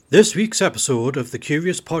This week's episode of the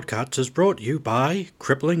Curious Podcast is brought to you by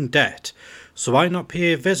Crippling Debt. So why not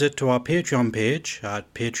pay a visit to our Patreon page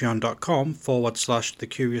at patreon.com/The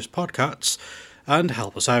Curious Podcasts and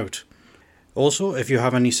help us out. Also, if you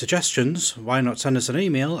have any suggestions, why not send us an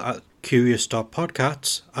email at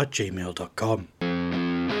curious.podcasts@gmail.com.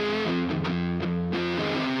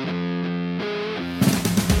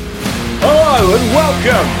 Hello and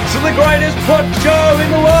welcome to the greatest pod show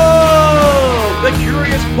in the world, the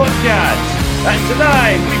Curious Podcast. And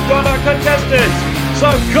today we've got our contestants.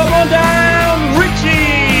 So come on down,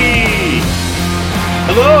 Richy.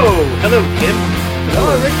 Hello Kim.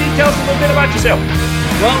 Hello, Richy. Tell us a little bit about yourself.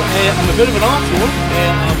 Well, I'm a bit of an arsehole.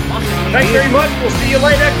 Thanks very much. We'll see you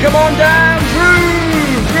later. Come on down,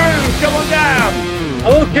 Drew. Come on down.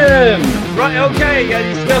 Hello Kim. Right, okay. Yeah,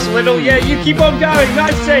 you smells a little. Yeah, you keep on going.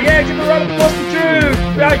 Nice to say. Yeah, give a round of applause to Drew.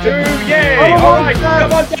 Right, Drew. Yeah. All right. Come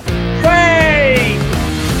on down. Great.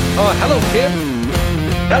 Oh, hello Kim.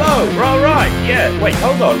 Hello, all right, yeah. Wait,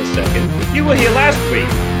 hold on a second. You were here last week.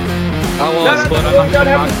 I was, No, we don't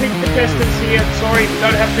have to pick contestants here. Sorry, we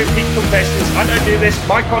don't have to pick contestants. I don't do this.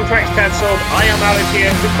 My contract's cancelled. I am out of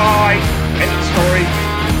here. Goodbye. End of the story.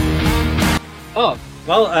 Oh,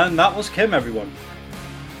 well, and that was Kim, everyone.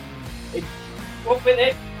 What with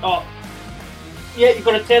it? Oh, yeah, you've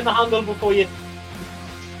got to turn the handle before you.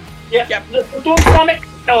 Yeah, Yep. Don't panic.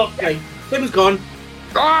 Oh, okay, Kim's gone.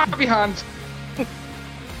 Ah, behind.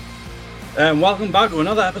 And welcome back to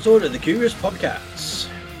another episode of the Curious Podcasts.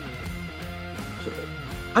 So,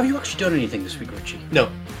 have you actually done anything this week, Richie? No.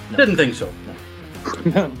 Didn't think so.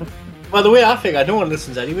 Well, the way I think, no one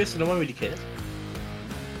listens anyway, so no one really cares.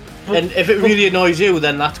 And if it really annoys you,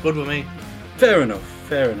 then that's good with me. Fair enough.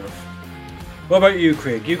 What about you,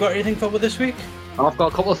 Craig? You got anything for this week? I've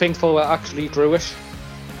got a couple of things for actually Drewish.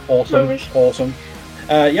 Awesome.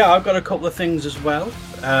 Yeah, I've got a couple of things as well.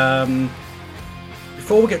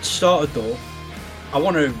 Before we get started though, I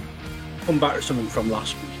want to come back to something from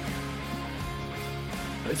last week.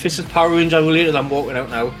 If this is Power Rangers related, I'm walking out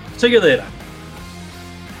now. See you later.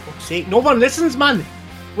 Fuck's sake, no one listens, man.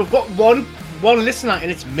 We've got one listener, and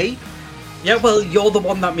it's me. Yeah, well, you're the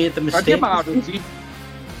one that made the I mistake. get mad, Richie.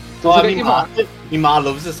 Oh, Does it get you mad? my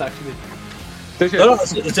loves this actually. Does No,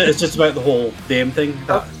 it? it's just about the whole name thing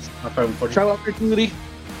that I found funny. Shout out to Julie.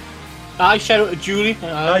 I shout out to Julie.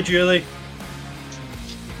 Hi, Julie.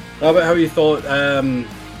 How about how you thought the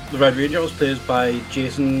Red Ranger was played by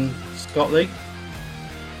Jason Scott Lee?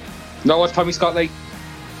 No, it's Tommy Scott Lee.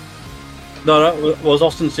 No, it was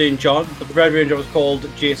Austin St. John. The Red Ranger was called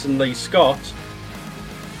Jason Lee Scott.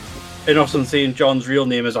 And Austin St. John's real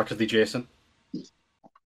name is actually Jason.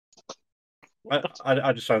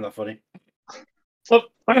 I just found that funny. So,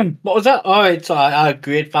 what was that? Alright, so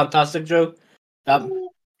great, fantastic, Joe.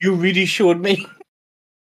 You really showed me.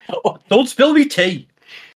 Don't spill me tea!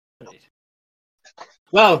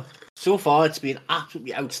 Well, so far it's been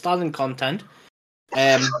absolutely outstanding content.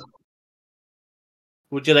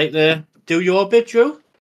 Would you like to do your bit, Joe?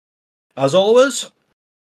 As always,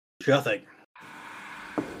 sure thing.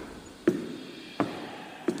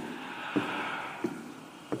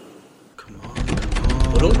 Come on.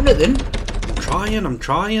 Well, open it then. I'm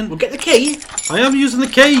trying. We'll get the key. I am using the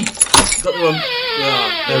key! Got the one.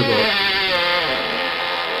 Yeah, there we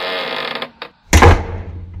go.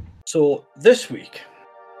 So, this week,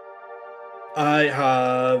 I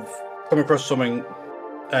have come across something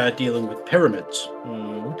dealing with pyramids.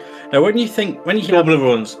 Now, when you hear...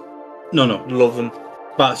 Toblerones. No. Love them.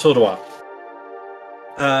 But so do I.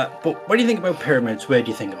 But when you think about pyramids, where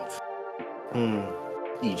do you think of?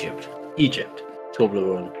 Egypt. Egypt.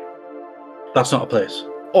 Toblerone. That's not a place.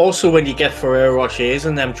 Also, when you get Ferrero Rochers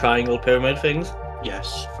and them triangle pyramid things,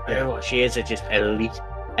 Yes. Ferrero Rochers are just elite.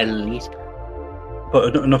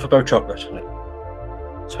 But enough about chocolate.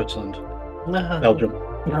 Switzerland. Belgium.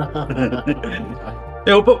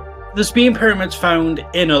 But there's been pyramids found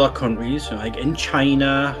in other countries, like in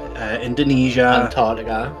China, Indonesia.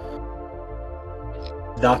 Antarctica.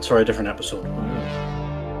 That's for a different episode.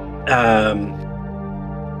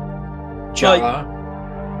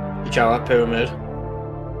 Jara pyramid.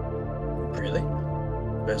 Really?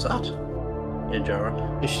 Where's that? In Jara.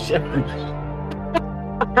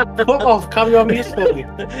 Fuck off, carry on peacefully.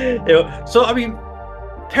 So I mean,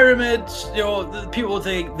 pyramids. The people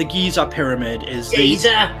think the Giza pyramid is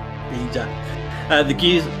Giza. The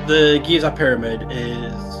Giza pyramid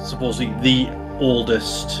is supposedly the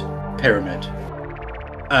oldest pyramid.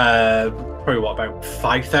 Probably about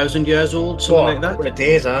 5,000 years old, something like that. What a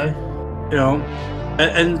days, eh?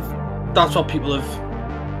 And that's what people have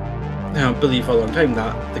believed for a long time,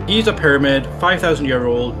 that the Giza pyramid, 5,000 year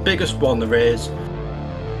old, biggest one there is,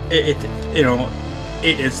 it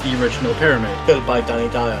is the original pyramid. Built by Danny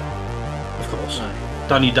Dyer. Of course. Aye.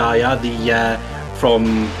 Danny Dyer, the from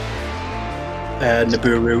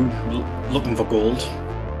Nibiru, looking for gold.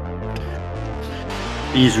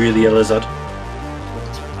 He's really a lizard.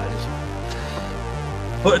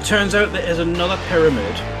 But it turns out there is another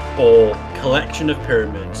pyramid, or collection of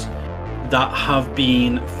pyramids, that have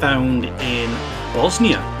been found in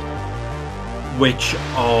Bosnia, which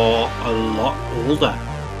are a lot older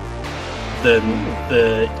than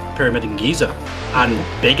the pyramid in Giza, and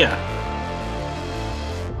bigger.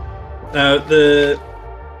 Now, the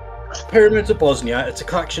Pyramids of Bosnia, it's a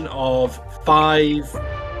collection of 5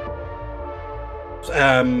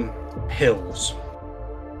 hills,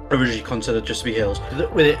 originally considered just to be hills.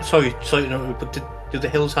 Sorry, no, but do the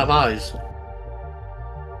hills have eyes?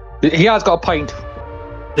 He has got a point.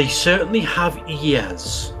 They certainly have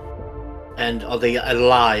ears. And are they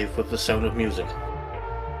alive with the sound of music?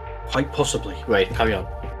 Quite possibly. Right, carry on.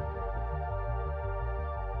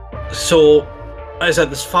 So, as I said,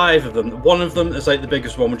 there's 5 of them. One of them is like the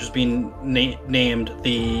biggest one, which has been named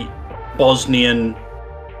the Bosnian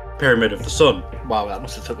Pyramid of the Sun. Wow, that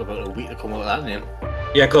must have took about a week to come up with that name.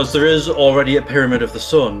 Yeah, because there is already a Pyramid of the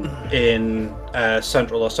Sun in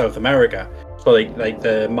Central or South America, so like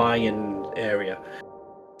the Mayan area.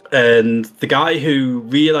 And the guy who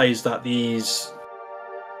realised that these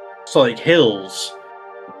hills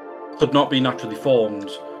could not be naturally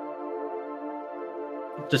formed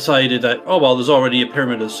decided that, oh well, there's already a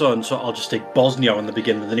Pyramid of the Sun, so I'll just take Bosnia in the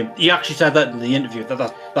beginning. And then he actually said that in the interview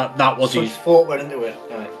that was his thought went into it.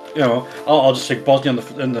 Right. I'll just take Bosnia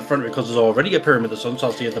in the front because there's already a Pyramid of the Sun, so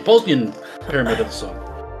I'll see the Bosnian Pyramid of the Sun.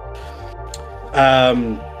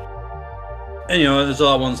 And there's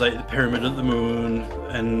other ones like the Pyramid of the Moon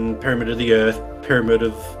and Pyramid of the Earth, Pyramid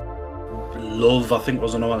of Love, I think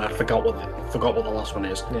was another one. I forgot what the last one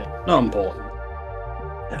is. Yeah. Not important.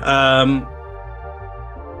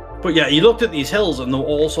 But yeah, he looked at these hills and they were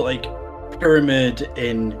also like pyramid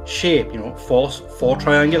in shape, 4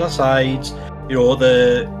 triangular sides,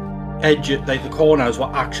 the edge, like the corners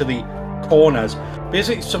were actually corners.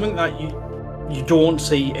 Basically something that you don't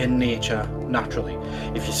see in nature naturally.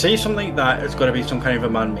 If you see something like that, it's got to be some kind of a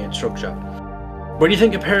man-made structure. When you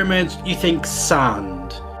think of pyramids, you think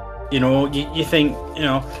sand. You think,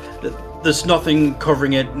 there's nothing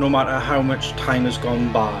covering it no matter how much time has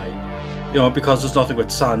gone by. Because there's nothing but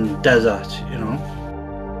sand, desert,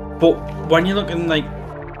 But when you look in like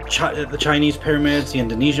the Chinese pyramids, the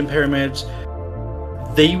Indonesian pyramids,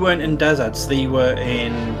 they weren't in deserts. They were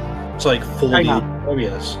in foliage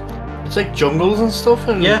areas. It's like jungles and stuff.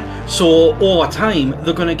 And yeah. So over time,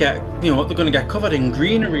 they're gonna get covered in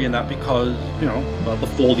greenery and that because the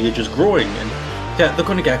foliage is growing and yeah, they're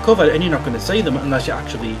gonna get covered, and you're not gonna see them unless you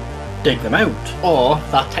actually dig them out. Or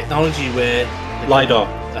that technology where LiDAR.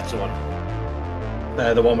 That's the one.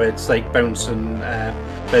 The one where it's like bouncing,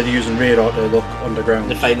 they're using radar to look underground.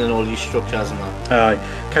 They're finding all these structures and that.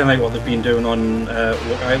 Kind of like what they've been doing on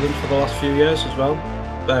Rock Island for the last few years as well,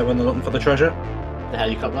 when they're looking for the treasure. The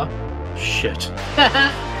helicopter? Shit.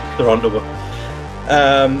 They're onto it.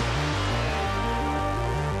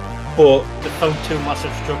 But they found 2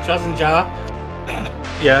 massive structures in Java.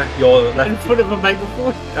 Yeah, your left in front of a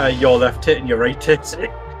microphone. Your left tit and your right tit.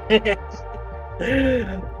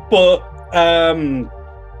 But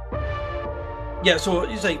yeah, so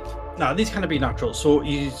he's like, nah, these can't be natural. So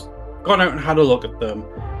he's gone out and had a look at them,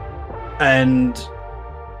 and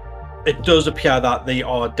it does appear that they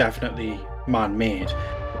are definitely man-made.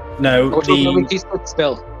 Now, Richie's tits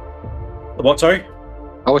still. The what? Sorry.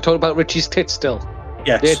 We're talking about Richie's tits still.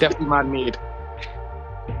 Yes, they're definitely man-made.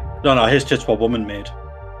 No, his tits were woman-made,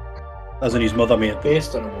 as in his mother made them.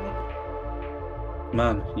 Based on a woman.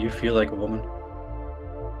 Man, you feel like a woman.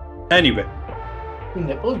 Anyway.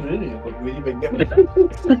 Nipples, really? But really big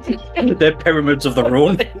nipples. They're pyramids of their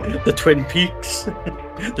own. The Twin Peaks.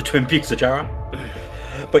 The Twin Peaks of Jara.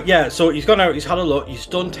 But yeah, so he's gone out, he's had a look, he's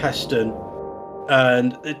done testing,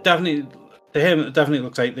 and it definitely, to him, it definitely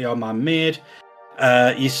looks like they are man-made.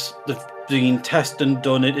 They've been tested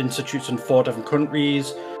done at institutes in 4 different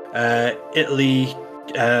countries. Italy,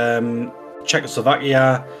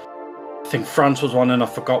 Czechoslovakia, I think France was one, and I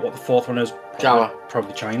forgot what the 4th one is.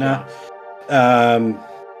 Probably China.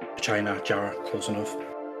 China, Jara, close enough.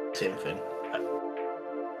 Same thing.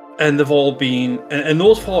 And they've all been, and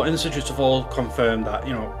those 4 institutes have all confirmed that,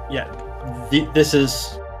 this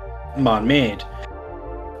is man-made.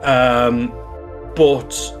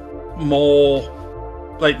 But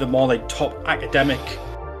the more top academic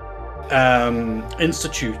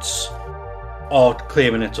institutes are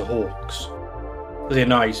claiming it's a hoax. They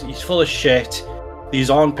know he's full of shit. these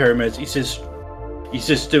aren't pyramids. He's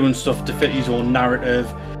just doing stuff to fit his own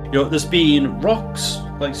narrative. You know, there's been rocks,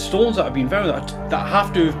 like stones that have been found that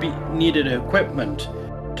have to have needed equipment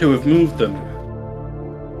to have moved them.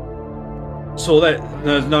 So that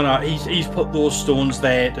no, he's put those stones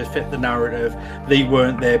there to fit the narrative. They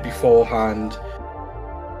weren't there beforehand.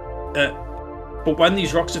 But when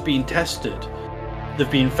these rocks have been tested,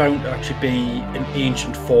 they've been found to actually be an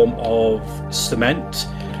ancient form of cement,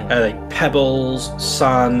 like pebbles,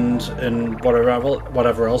 sand, and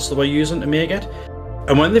whatever else they were using to make it.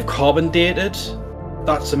 And when they've carbon dated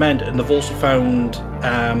that cement, and they've also found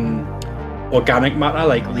organic matter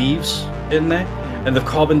like leaves in there, and they've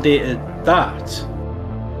carbon dated that's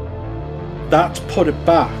put it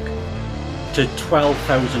back to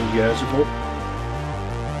 12,000 years ago,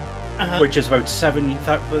 which is about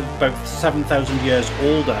 7,000 years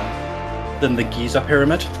older than the Giza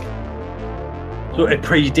pyramid. So it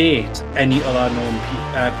predates any other known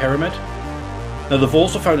pyramid. Now they've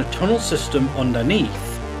also found a tunnel system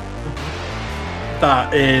underneath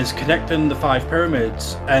that is connecting the 5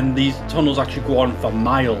 pyramids, and these tunnels actually go on for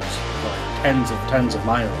miles, like tens of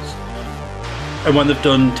miles. And when they've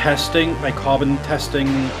done testing, like carbon testing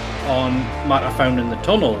on matter found in the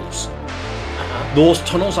tunnels, those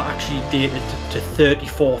tunnels are actually dated to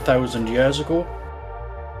 34,000 years ago,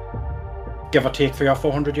 give or take 300 or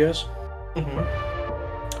 400 years.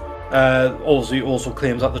 He also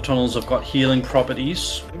claims that the tunnels have got healing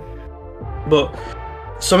properties. But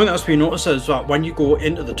something that's been noticed is that when you go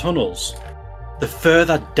into the tunnels, the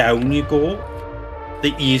further down you go,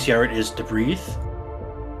 the easier it is to breathe.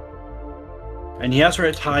 And here's where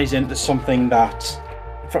it ties into something that,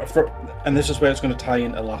 and this is where it's going to tie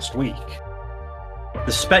into last week.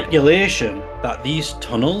 The speculation that these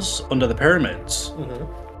tunnels under the pyramids,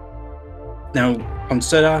 now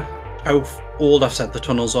consider how old I've said the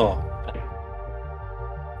tunnels are.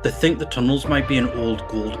 They think the tunnels might be an old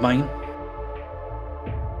gold mine.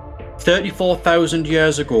 34,000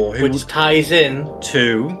 years ago. Which ties in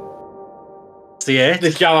to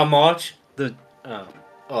the Java March.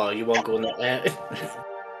 Oh, you won't go in there.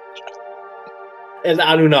 And the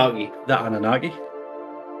Anunnaki. The Anunnaki.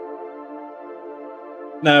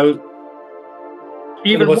 Now,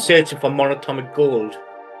 even what's searching for monatomic gold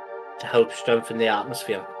to help strengthen the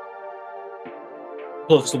atmosphere.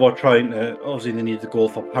 Plus, they were trying to, obviously, they need the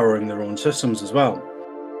gold for powering their own systems as well.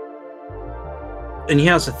 And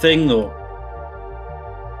here's the thing, though.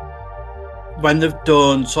 When they've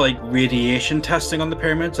done radiation testing on the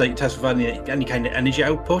pyramids, like test for any kind of energy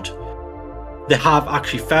output, they have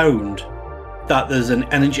actually found that there's an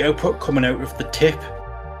energy output coming out of the tip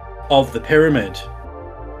of the pyramid,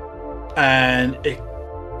 and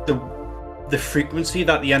the frequency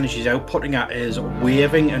that the energy is outputting at is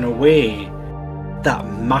waving in a way that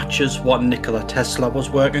matches what Nikola Tesla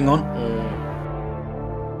was working on.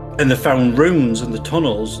 And they found runes in the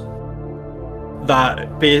tunnels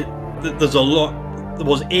that there's a lot. There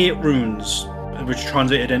was 8 runes, which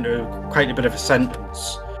translated into quite a bit of a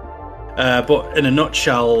sentence. But in a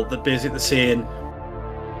nutshell, they're basically saying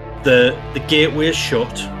the gateway is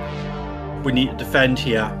shut. We need to defend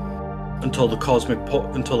here until the cosmic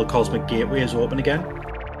gateway is open again.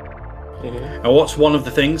 And what's one of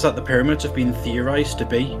the things that the pyramids have been theorized to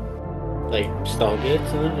be? Like Stargate,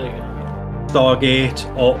 isn't it? Stargate,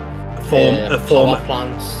 or a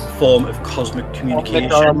form of cosmic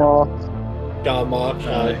communication. Or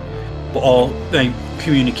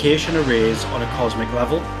communication arrays on a cosmic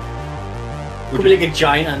level. Could be like a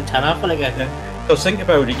giant antenna for like a. Because think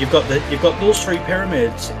about it, you've got those 3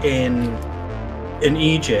 pyramids in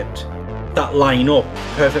Egypt that line up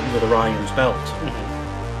perfectly with Orion's belt.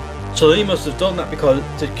 So they must have done that because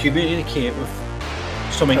to communicate with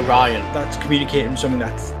something that's communicating something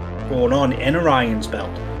that's going on in Orion's belt.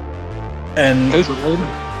 And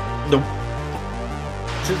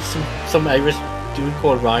some Irish dude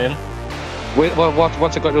called Ryan. Wait,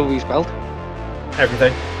 what's it got to do with his belt?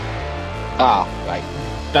 Everything. Ah, right.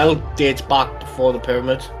 Belt dates back before the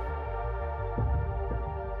pyramids.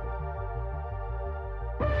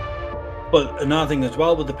 But another thing as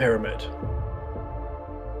well with the pyramid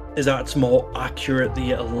is that it's more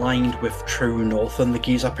accurately aligned with true north than the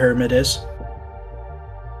Giza pyramid is.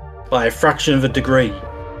 By a fraction of a degree.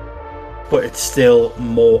 But it's still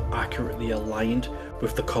more accurately aligned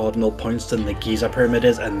with the cardinal points than the Giza pyramid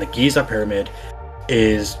is, and the Giza pyramid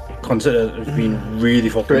is considered as being really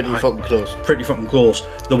fucking close. Pretty fucking close.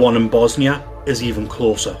 The one in Bosnia is even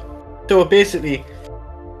closer. So basically,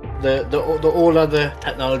 the older the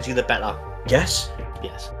technology, the better. Yes.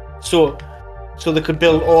 So they could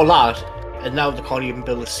build all that, and now they can't even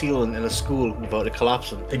build a ceiling in a school without it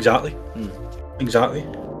collapsing. Exactly. Exactly.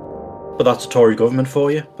 But that's a Tory government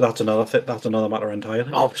for you. But that's another matter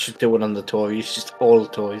entirely. Oh, we should do one on the Tories, just all the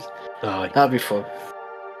Tories. Aye. That'd be fun.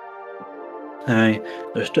 Aye.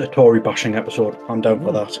 Just a Tory bashing episode. I'm down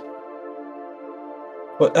for that.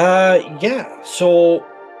 But yeah, so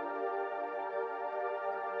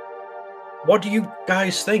what do you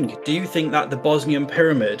guys think? Do you think that the Bosnian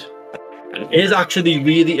pyramid is actually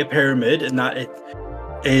really a pyramid and that it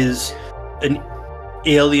is an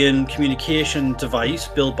alien communication device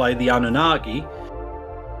built by the Anunnaki?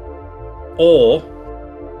 Or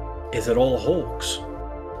is it all a hoax?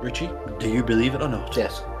 Richie, do you believe it or not?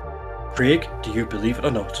 Yes. Craig, do you believe it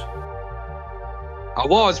or not? I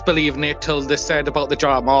was believing it till they said about the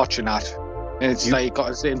jar march and that. And it's like got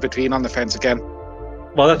us in between on the fence again.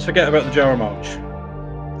 Well, let's forget about the Jar March.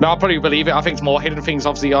 No, I'll probably believe it. I think it's more hidden things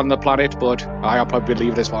obviously on the planet, but I'll probably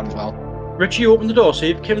believe this one as well. Richie, open the door, see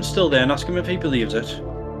if Kim's still there and ask him if he believes it.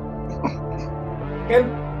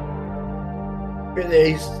 Kim?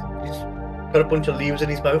 Really, he's got a bunch of leaves in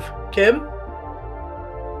his mouth. Kim?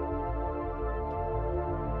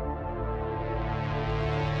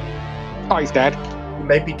 Oh, he's dead. He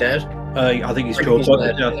might be dead. I think he's I think choked. he's On,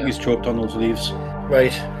 dead, I think he's choked on those leaves.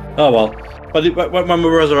 Right. Oh well. But when we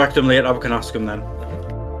resurrect him later, we can ask him then.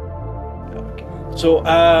 So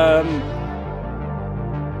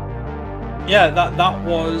yeah, that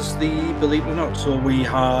was the believe it or not. So we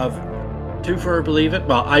have 2 for a believe it.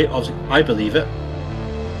 Well, I believe it.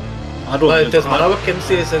 I don't. Well, it doesn't matter what Kim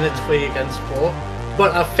says, and it's 3 against 4.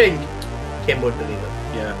 But I think Kim would believe it.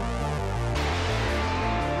 Yeah.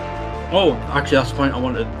 Oh, actually, that's the point I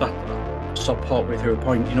wanted. That stop partway through a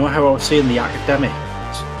point. You know how I was saying the academic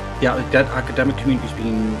community's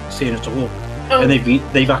been saying it's a hoax, and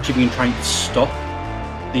they've actually been trying to stop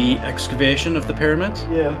the excavation of the pyramids.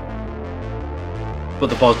 Yeah. But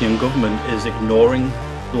the Bosnian government is ignoring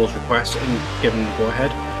those requests and giving them the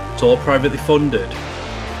go-ahead. It's all privately funded.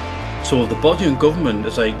 So the Bosnian government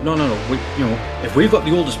is like, no. If we've got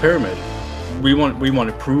the oldest pyramid, we want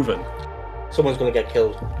it proven. Someone's going to get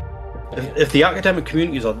killed. If the academic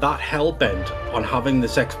communities are that hell-bent on having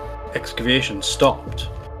this excavation stopped,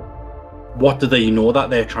 what do they know that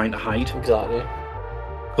they're trying to hide? Exactly.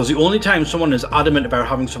 Because the only time someone is adamant about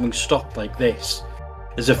having something stopped like this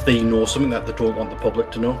is if they know something that they don't want the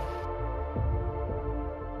public to know.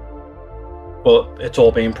 But it's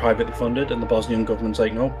all being privately funded, and the Bosnian government's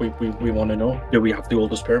like, no, we want to know, do we have the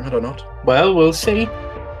oldest pyramid or not? Well, we'll see.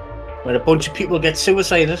 When a bunch of people get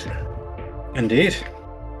suicided. Indeed.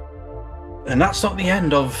 And that's not the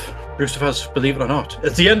end of Lucifer's Believe It or Not.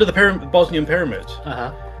 It's the end of the Bosnian pyramid.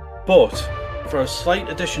 Uh-huh. But for a slight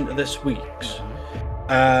addition to this week's,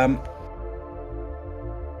 I've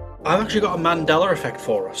actually got a Mandela effect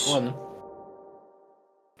for us. One.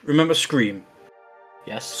 Remember Scream?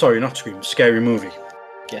 Yes. Sorry, not Scream. Scary Movie.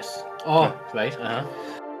 Yes. Oh, right. Uh-huh.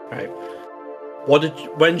 Right.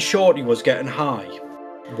 When Shorty was getting high,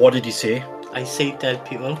 what did he say? I see dead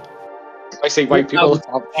people. I see white people.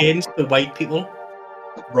 Change to white people.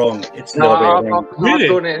 Wrong. It's No, not wrong. Really?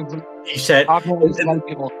 He said. I've known it's white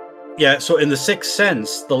people. Yeah. So in The Sixth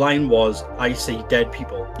Sense, the line was, "I see dead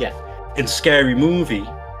people." Yeah. In Scary Movie,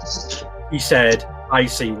 he said, "I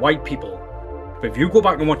see white people." But if you go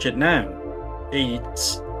back and watch it now,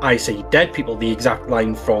 it's "I see dead people." The exact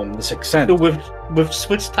line from The Sixth Sense. So we've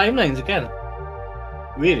switched timelines again.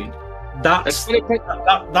 Really? That's the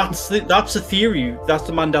theory. That's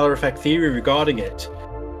the Mandela effect theory regarding it.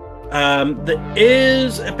 There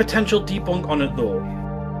is a potential debunk on it though,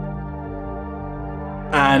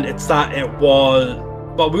 and it's that it was.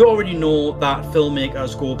 But we already know that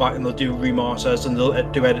filmmakers go back and they'll do remasters and they'll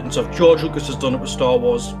do editing stuff. George Lucas has done it with Star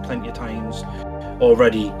Wars plenty of times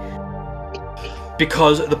already.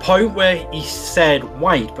 Because at the point where he said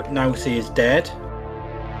white but now says dead,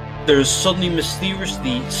 there's suddenly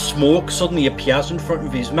mysteriously smoke suddenly appears in front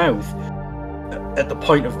of his mouth at the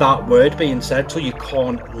point of that word being said, so you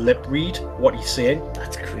can't lip read what he's saying.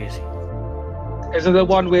 That's crazy. Is it the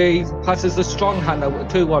one where he passes the strong hand out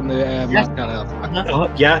to on the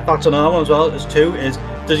Yeah, that's another one as well. There's 2. Is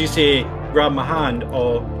does he say grab my hand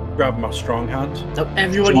or grab my strong hand? So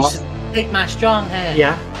everyone used to take my strong hand.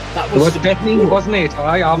 Yeah. That It was was definitely, wasn't it?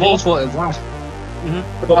 I've always thought it was that.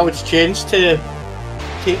 Mm-hmm. But now it's changed to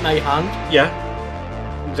take my hand. Yeah,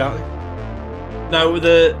 exactly. Now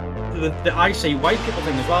the I see white people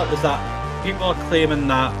thing as well is that people are claiming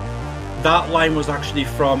that line was actually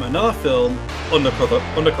from another film,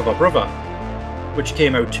 Undercover Brother, which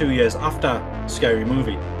came out 2 years after Scary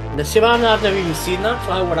Movie. The Sivan, I've never even seen that,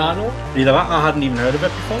 so how would I know? Neither that, I hadn't even heard of it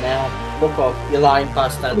before. Yeah, fuck off, you're lying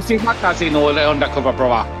past that. You see that as in all the Undercover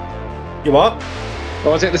Brother? You what?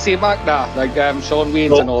 Was it the same actor, like Sean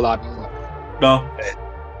Wayne's and all that? No,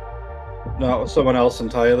 it was someone else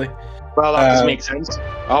entirely. Well, that doesn't make sense.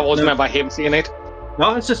 I always remember him seeing it.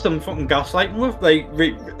 No, it's just them fucking gaslighting with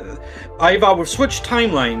either we've switched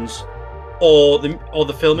timelines, or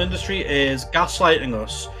the film industry is gaslighting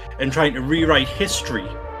us and trying to rewrite history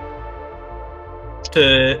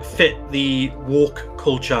to fit the woke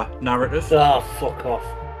culture narrative. Oh, fuck off.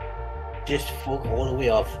 Just fuck all the way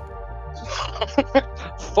off.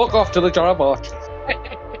 Fuck off to the jar march.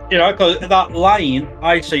 You know, because that line,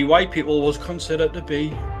 I see white people, was considered to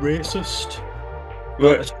be racist.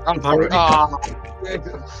 But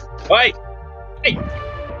Wait!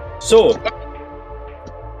 So,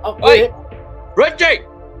 Oh, wait. Richy!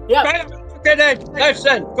 Yeah. Right, okay then.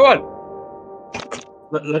 Listen, go on.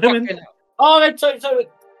 let him in. Oh, right, sorry.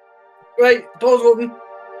 Right, door's open.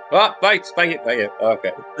 What? Right, bang it.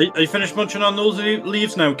 Okay. Are you finished munching on those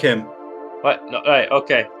leaves now, Kim? What? No, right,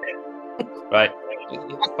 okay. Right.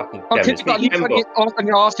 Fucking Okay, Kim, it's me, Kimbo. on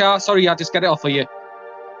your ass, yeah. Sorry, I just get it off for you.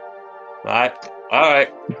 Right.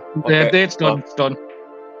 Alright. Yeah, it's done. It's done.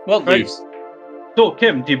 What Right. leaves? So,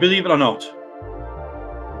 Kim, do you believe it or not?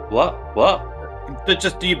 What?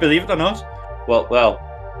 Just do you believe it or not? Well,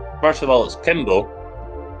 first of all, it's Kimbo.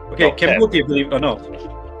 Okay, Not Kimbo, Kim. do you believe it or not?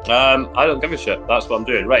 I don't give a shit. That's what I'm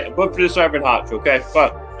doing. Right, I'm going through the serving hatch, okay? Come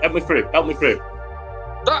on, help me through.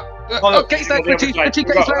 Okay, he's there. Richy, got his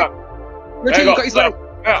leg. Richy, got his leg.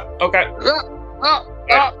 Yeah, okay.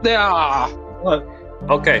 There.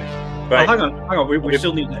 Okay. Right. Oh, hang on. We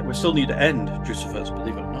still need to end Drusifer's,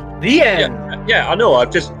 believe it or not. The end. Yeah, I know.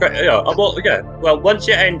 I've just, Well, once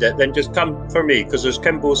you end it, then just come for me because there's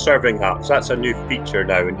Kimbo's serving hats. That's a new feature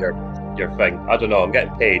now in your thing. I don't know. I'm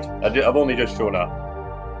getting paid. I've only just shown up.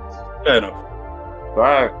 Fair enough.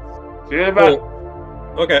 Right. See you in a bit.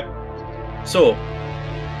 Okay. So,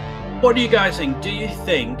 what do you guys think? Do you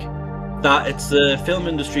think that it's the film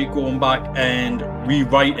industry going back and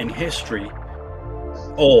rewriting history,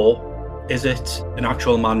 or is it an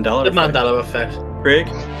actual Mandela The effect? Mandela effect. Craig?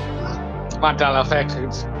 Mandela effect.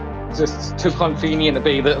 It's just too convenient to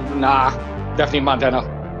be that. Nah, definitely Mandela.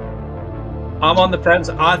 I'm on the fence.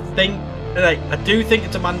 I do think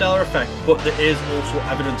it's a Mandela effect, but there is also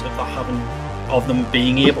evidence of them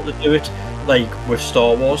being able to do it, like with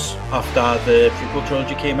Star Wars after the prequel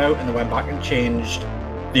trilogy came out, and they went back and changed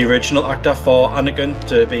the original actor for Anakin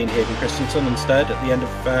to being Hayden Christensen instead at the end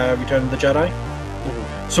of Return of the Jedi.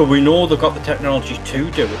 Mm-hmm. So we know they've got the technology to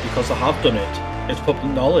do it because they have done it. It's public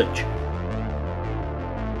knowledge.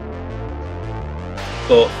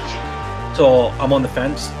 So I'm on the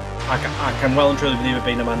fence. I can well and truly believe it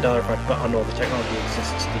being a Mandela effect, but I know the technology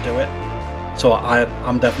exists to do it. So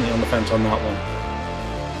I'm definitely on the fence on that one.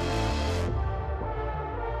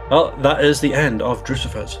 Well, that is the end of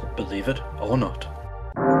Drusifer's, believe it or not.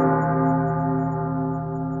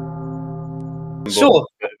 So,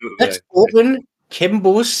 let's open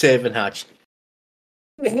Kimbo's serving hatch.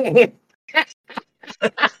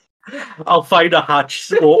 I'll find a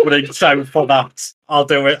hatch opening sound for that. I'll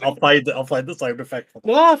do it. I'll find the sound effect for that.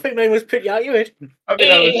 No, I think mine was pretty accurate. I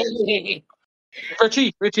mean,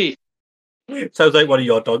 Richy. sounds like one of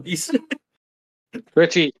your donkeys.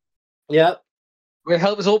 Richy, Yeah. will you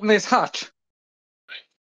help us open this hatch?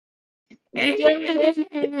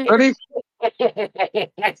 Ready?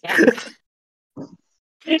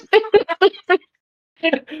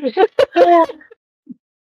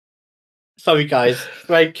 Sorry, guys.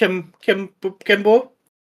 Right, Kimbo.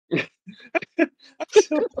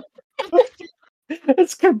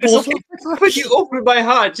 It's Kimbo. When you open my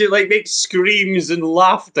hatch, it like makes screams and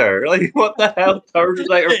laughter. Like what the hell?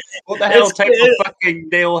 What the hell type of fucking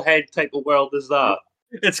nailhead type of world is that?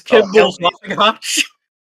 It's Kimbo's laughing hatch.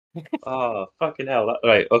 Oh fucking hell!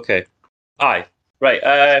 Right, okay. Aye,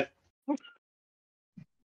 right.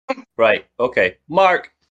 Right, okay.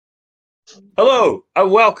 Mark. Hello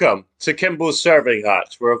and welcome to Kimbo's Serving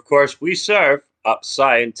Hatch, where of course we serve up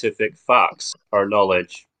scientific facts or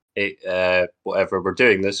knowledge. Whatever we're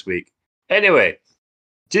doing this week. Anyway,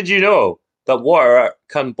 did you know that water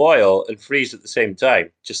can boil and freeze at the same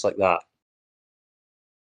time, just like that?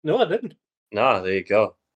 No, I didn't. No, there you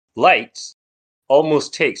go. Light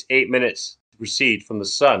almost takes 8 minutes to proceed from the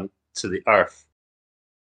sun to the earth.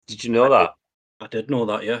 Did you know that? I did know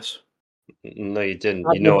that, yes. No, you didn't.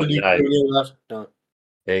 I You know it believe now. you knew that. No.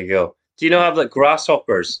 There you go. Do you know have like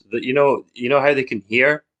grasshoppers that you know how they can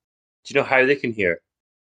hear? Do you know how they can hear?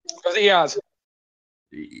 Because he has.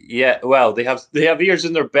 Yeah, well, they have ears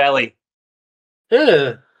in their belly.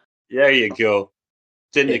 Yeah. There you go.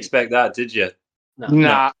 Didn't expect that, did you? No.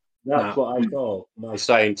 Nah. That's what I call my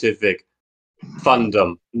scientific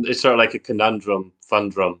fundum. It's sort of like a conundrum fun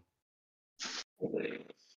drum.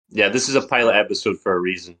 Yeah, this is a pilot episode for a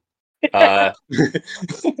reason.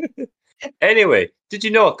 Anyway, did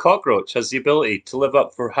you know a cockroach has the ability to live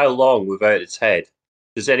up for how long without its head?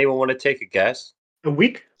 Does anyone want to take a guess? A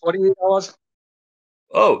week? 48 hours.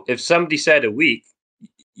 Oh, if somebody said a week,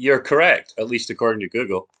 you're correct, at least according to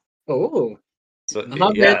Google. Oh. So, I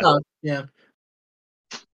have yeah. read that. Yeah.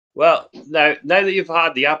 Well, now that you've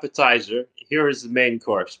had the appetizer, here is the main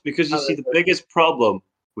course. Because you see, the biggest problem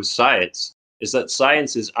with science is that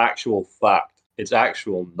science is actual fact. It's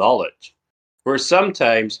actual knowledge. Where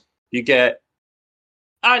sometimes you get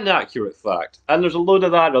an accurate fact, and there's a load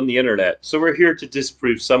of that on the internet. So we're here to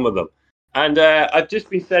disprove some of them. And I've just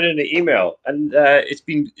been sent in an email, and it's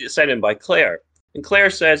been sent in by Claire. And Claire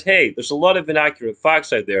says, hey, there's a lot of inaccurate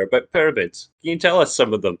facts out there about pyramids. Can you tell us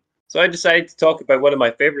some of them? So I decided to talk about one of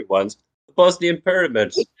my favorite ones, the Bosnian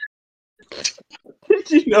pyramids.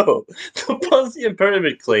 Did you know the Bosnian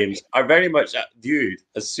pyramid claims are very much viewed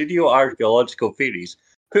as pseudo-archaeological theories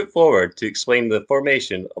put forward to explain the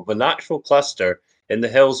formation of a natural cluster in the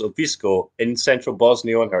hills of Visco in central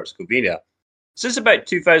Bosnia and Herzegovina. Since about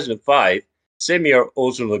 2005, Semir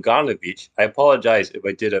Ozunlaganovic, I apologize if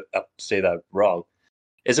I did say that wrong,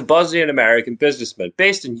 is a Bosnian-American businessman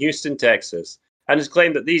based in Houston, Texas, and has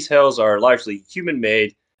claimed that these hills are largely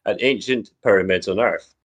human-made and ancient pyramids on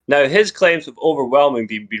Earth. Now, his claims have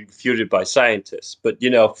overwhelmingly been refuted by scientists, but,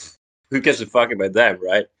 who gives a fuck about them,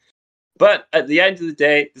 right? But at the end of the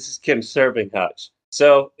day, this is Kim's serving hatch,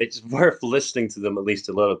 so it's worth listening to them at least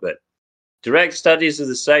a little bit. Direct studies of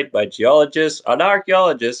the site by geologists and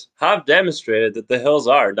archaeologists have demonstrated that the hills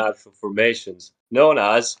are natural formations, known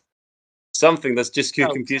as something that's just too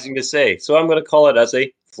confusing to say, so I'm going to call it as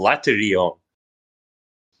a flaterion.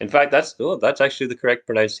 In fact, that's actually the correct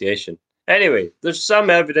pronunciation. Anyway, there's some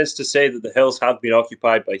evidence to say that the hills have been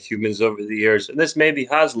occupied by humans over the years, and this maybe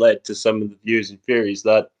has led to some of the views and theories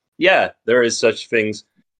that, yeah, there is such things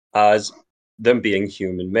as them being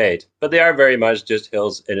human-made. But they are very much just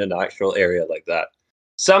hills in a natural area like that.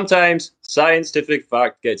 Sometimes scientific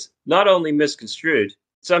fact gets not only misconstrued,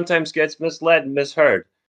 sometimes gets misled and misheard.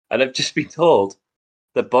 And I've just been told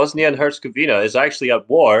that Bosnia and Herzegovina is actually at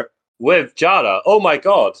war with Jara. Oh my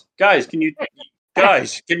God, guys, can you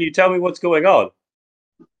tell me what's going on?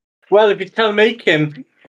 Well, if you tell me, Kim,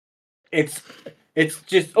 it's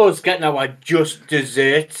just us getting our just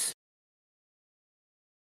desserts.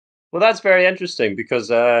 Well, that's very interesting because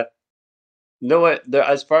as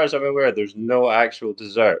far as I'm aware, there's no actual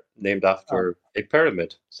dessert named after a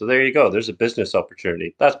pyramid. So there you go. There's a business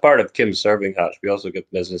opportunity. That's part of Kim's serving hatch. We also get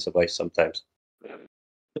business advice sometimes.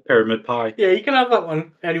 The pyramid pie. Yeah, you can have that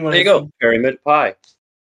one. Anyone? There you go. Pyramid pie.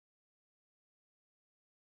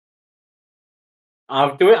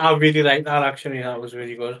 I'll do it. I really like that. Actually, that was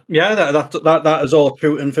really good. Yeah, that is all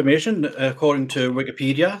true information according to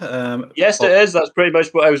Wikipedia. Yes, it is. That's pretty much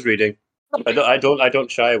what I was reading. I don't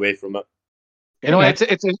shy away from it. You know, it's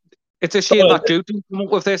a shame that Drew didn't come up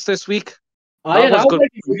with this week. I was good.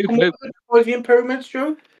 Bosnian pyramids,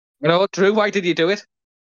 Drew. You know, Drew, why did you do it?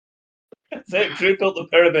 Drew built the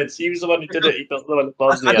pyramids. He was the one who did it. He built them in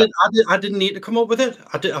Bosnia. I didn't need to come up with it.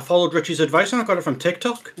 I followed Richie's advice and I got it from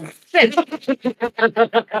TikTok.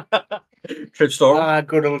 True story.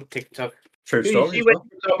 Good old TikTok. True story. See, when you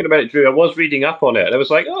were talking about it, Drew, I was reading up on it, and I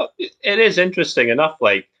was like, oh, it is interesting enough.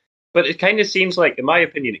 But it kind of seems like, in my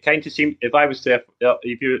opinion, if I managed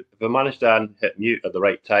to hit mute at the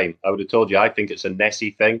right time, I would have told you I think it's a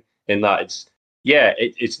Nessie thing in that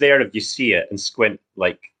it's there if you see it and squint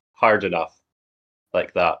hard enough,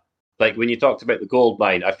 like that. Like when you talked about the gold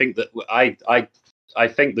mine, I think that I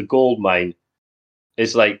think the gold mine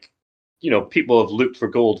is people have looked for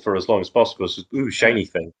gold for as long as possible. So shiny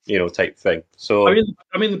thing, type thing. So I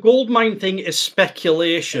mean, the gold mine thing is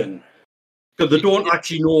speculation. Because they don't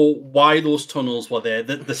actually know why those tunnels were there.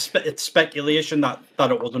 It's speculation that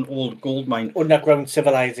it was an old gold mine. Underground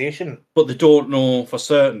civilization. But they don't know for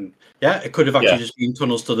certain. Yeah, it could have actually just been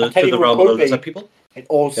tunnels to the realm of the people. In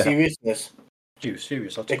all seriousness.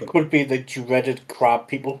 Serious. It could be the dreaded crab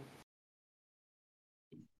people.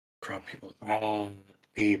 Crab people.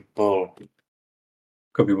 People.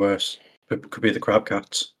 Could be worse. Could be the crab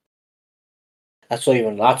cats. That's not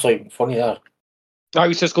even funny, that. I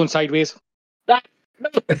was just going sideways.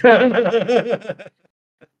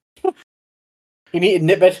 You need to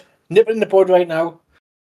nip it in the bud right now.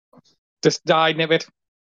 Just nip it.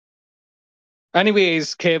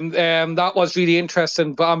 Anyways, Kim, that was really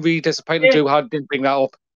interesting, but I'm really disappointed Drew didn't bring that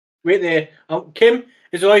up. Wait there, Kim,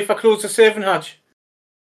 is it alright if I close the serving hatch?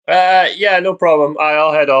 Yeah, no problem.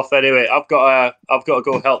 I'll head off anyway. I've got to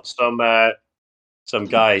go help some some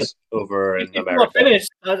guys over in It's not America. finished.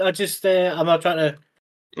 I just I'm not trying to.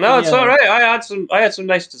 No, it's Yeah. all right. I had some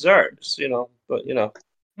nice desserts, but it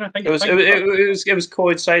was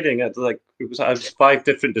coinciding at I was 5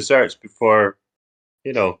 different desserts before,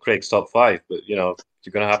 Craig's top 5. But you're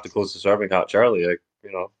gonna have to close the serving hatch early. I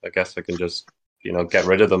guess I can just get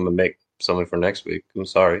rid of them and make something for next week. I'm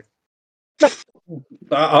sorry.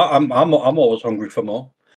 I'm always hungry for more.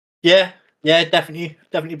 Yeah, definitely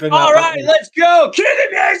bring All that right, back. let's go. Cue the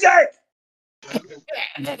music.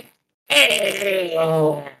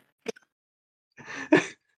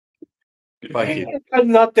 Thank you.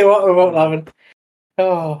 I'm not doing what we won't having.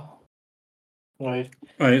 Oh, right.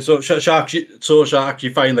 Right, so Shark, you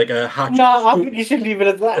find like a hatch. No, I think you should leave it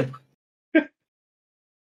at that.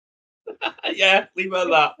 Yeah, leave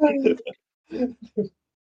it at that.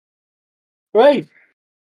 Right.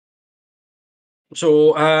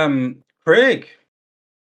 So, Craig,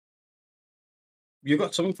 you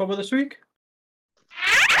got something for me this week?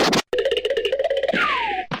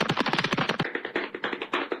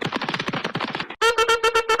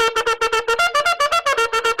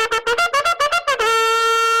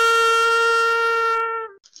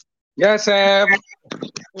 Yes, I've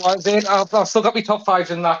still got my top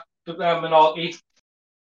 5s in that monarchy.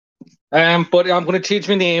 But I'm going to change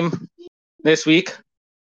my name this week.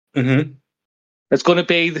 Mm-hmm. It's going to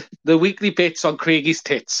be the weekly bits on Craigie's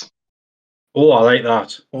tits. Oh, I like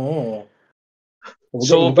that. Oh.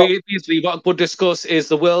 So basically, what we'll discuss is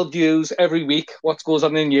the world news every week. What goes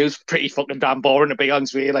on in the news? Pretty fucking damn boring, to be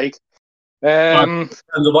honest with you. Like, Depends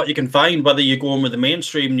on what you can find, whether you're going with the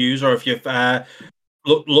mainstream news or if you're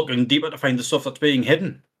looking deeper to find the stuff that's being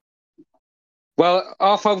hidden. Well,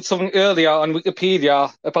 I found something earlier on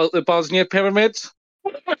Wikipedia about the Bosnia pyramids.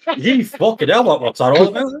 You fucking hell, what's that all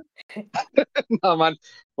about? No, man.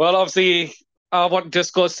 Well, obviously, I want to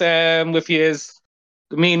discuss with you is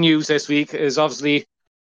the main news this week is obviously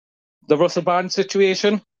the Russell Brand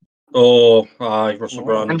situation. Oh, aye, Russell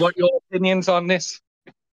Brand. And what your opinions on this?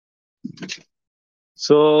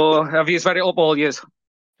 So, have you read it up all years?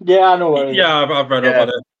 Yeah, I know what it is. Yeah, I've read about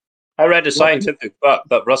it. I read a scientific fact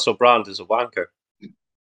that Russell Brand is a wanker.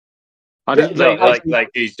 I didn't Like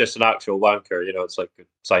he's just an actual wanker. It's like a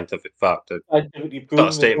scientific fact. Scientifically Got a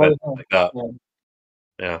proven statement as well. like that. Yeah.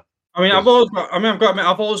 Yeah. I mean, I've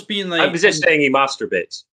always been like. I was just saying he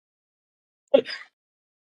masturbates.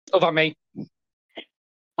 Over me.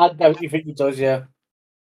 I definitely think he does, yeah.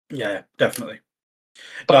 Yeah, definitely.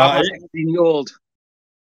 But I'm not 16-year-old.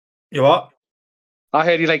 You what? I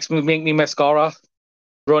heard he likes to make me mascara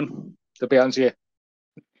run, to be honest with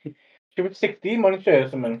you. She was 16, wasn't she, or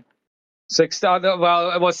something? 16,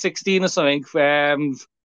 well, it was 16 or something.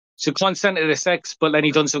 She consented to sex, but then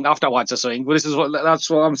he done something afterwards or something. But that's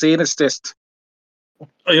what I'm saying. It's just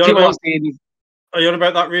Are you on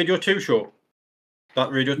about that Radio 2 show?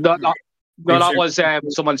 That Radio. No, that was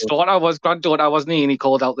someone's daughter. Was granddaughter, wasn't he? And he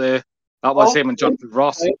called out that was him and Jonathan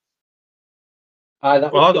Ross. I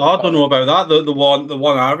don't know about that. The one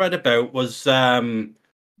I read about was an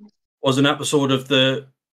episode of the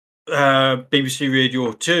BBC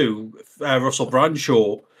Radio 2 Russell Brand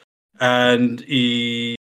show, and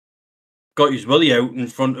he got his willy out in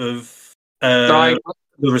front of the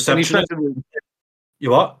receptionist.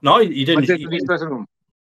 You what? No, he didn't.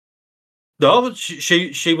 No, but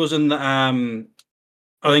she was in the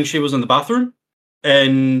I think she was in the bathroom,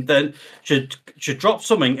 and then she dropped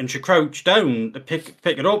something and she crouched down to pick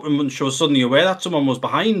it up, and when she was suddenly aware that someone was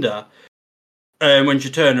behind her, and when she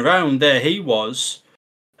turned around, there he was,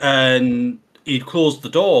 and he'd closed the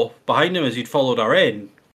door behind him as he'd followed her in,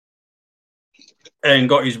 and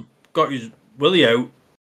got his willy out,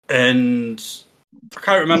 and I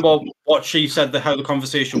can't remember what she said, how the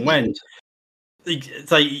conversation went.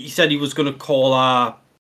 He said he was going to call her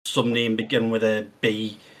some name beginning with a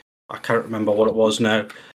B. I can't remember what it was now.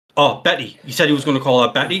 Oh, Betty. He said he was going to call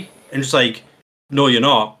her Betty, and it's like, no, you're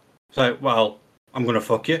not. It's like, well, I'm going to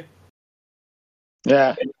fuck you.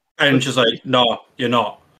 Yeah. And she's like, no, you're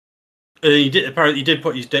not. And he did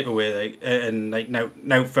put his dick away, and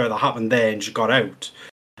now further happened there, and she got out.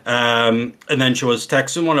 And then she was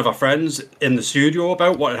texting one of her friends in the studio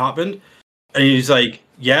about what had happened, and he's like,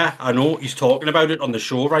 yeah, I know, he's talking about it on the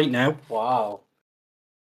show right now. Wow.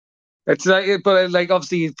 It's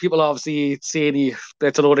obviously people are saying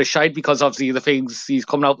it's a load of shite because obviously the things he's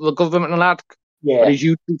coming out with the government and that. Yeah. But his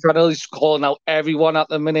YouTube channel is calling out everyone at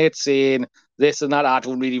the minute, saying this and that. I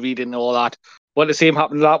don't really read into all that. But the same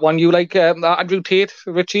happened to that one you like, Andrew Tate,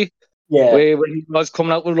 Richy. Yeah. Where he was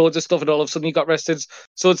coming out with loads of stuff and all of a sudden he got arrested.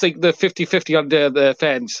 So it's like the 50-50 on the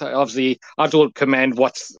fence. Obviously, I don't commend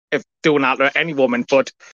what's if doing that to any woman,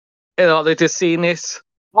 but they're just seeing this.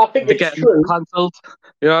 I think They're it's getting true. cancelled.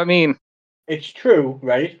 You know what I mean? It's true,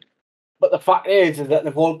 right? But the fact is that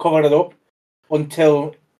they've all covered it up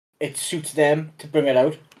until it suits them to bring it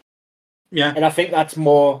out. Yeah. And I think that's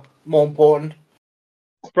more important.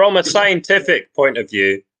 From a scientific point of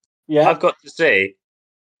view, Yeah. I've got to say,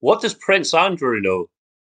 what does Prince Andrew know?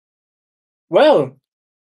 Well,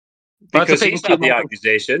 Because he's had the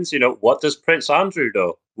accusations, what does Prince Andrew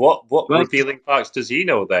know? What revealing facts does he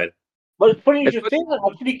know then? well, it's funny you should say that,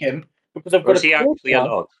 actually, Kim, because I've Or got is he actually a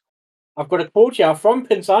nod? I've got a quote here from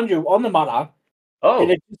Prince Andrew on the matter, Oh,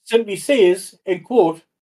 and it simply says, in quote,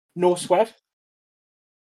 "No sweat."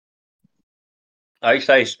 ice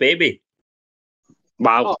ice baby.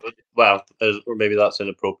 Wow. Well, or maybe that's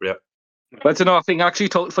inappropriate. But it's another thing, actually,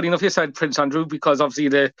 funny enough, you said Prince Andrew, because obviously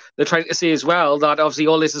they're trying to say as well that obviously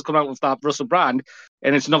all this has come out with that Russell Brand,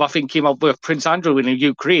 and it's another thing came up with Prince Andrew in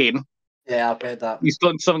Ukraine. Yeah, I've heard that. He's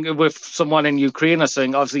done something with someone in Ukraine or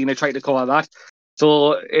something, obviously, and they tried to cover that.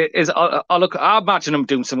 So, I imagine him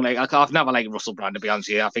doing something like, I've never liked Russell Brand, to be honest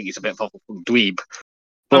with you. I think he's a bit of a dweeb.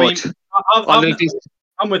 But,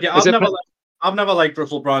 I'm with you. I've never liked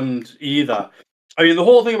Russell Brand either. I mean, the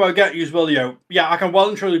whole thing about Get Used Will, I can well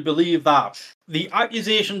and truly believe that. The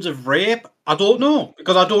accusations of rape, I don't know,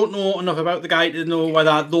 because I don't know enough about the guy to know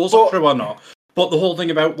whether those are true or not. But the whole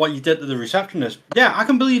thing about what you did to the receptionist, I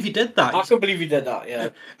can believe he did that. I can believe he did that, yeah.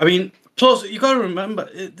 I mean, plus, you got to remember,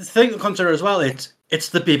 the thing to consider as well, it's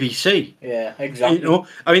the BBC. Yeah, exactly.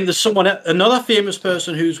 I mean, there's another famous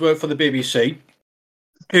person who's worked for the BBC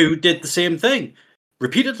who did the same thing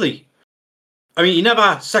repeatedly. I mean, he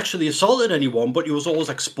never sexually assaulted anyone, but he was always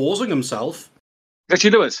exposing himself. Richy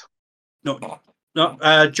Lewis? No,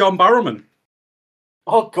 John Barrowman.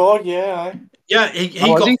 Oh God, yeah. Yeah, he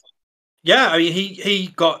got. Yeah, I mean, he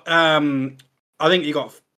got. I think he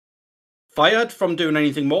got fired from doing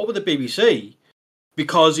anything more with the BBC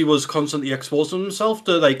because he was constantly exposing himself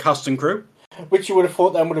to like cast and crew. Which you would have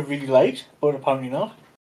thought them would have really liked, but apparently not.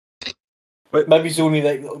 But maybe it's only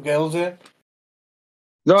like little girls there.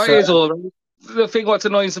 No, it is all right. The thing what's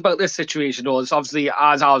annoying about this situation was obviously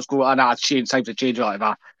as I was growing up, times have changed,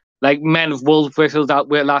 whatever. Like men have whistled out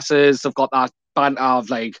with lasses, they've got that banter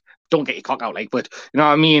of like, don't get your cock out, like, but you know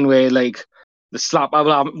what I mean, where like the slap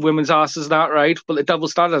women's asses and that, right? But the double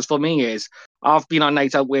standards for me is I've been on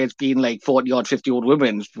nights out where it's been like 40-odd, 50-odd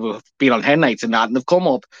women who've been on hen nights and that, and they've come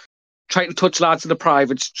up trying to touch lads in the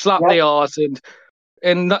private, slap their arse,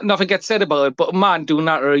 and nothing gets said about it. But a man doing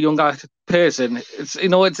that or a younger person, it's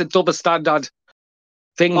it's a double standard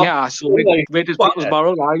thing here. So where does people's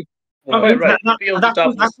moral lie? That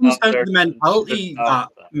comes down to the mentality that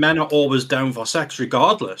men are always down for sex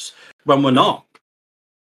regardless when we're not.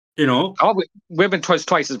 Women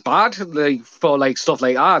twice as bad for like stuff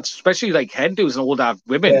like that, especially like hen do's and older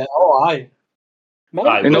women. Yeah, aye.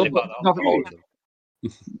 Nothing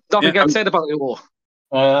gets said about it all.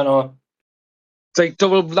 I know. It's like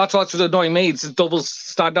double. That's what's annoying me. It's double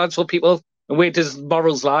standards for people. And where does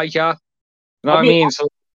morals lie? Yeah, you know what I mean. So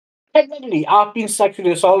technically, I've been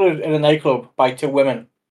sexually assaulted in a nightclub by 2 women,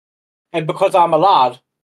 and because I'm a lad,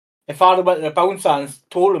 if I'd have went to the bouncer and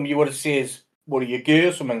told him, you would have said, "What are you, gay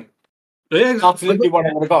or something?" Yeah, that's literally what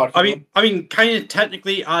I would have got. I mean, kind of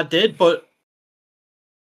technically, I did, but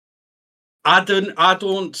I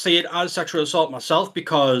don't see it as sexual assault myself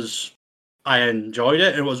because I enjoyed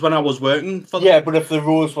it. It was when I was working for. Yeah, but if the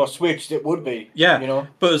roles were switched, it would be. Yeah,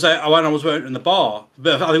 But it was when I was working in the bar.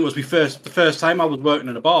 But I think it was the first time I was working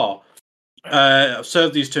in a bar. I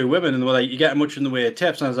served these 2 women, and they were like, "You get much in the way of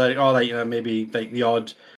tips?" And I was like, "Oh, maybe like the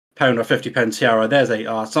odd £1 or 50 pence here or there." Like,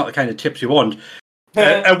 "Oh, it's not the kind of tips you want."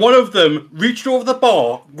 And one of them reached over the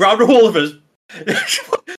bar, grabbed a hold of us,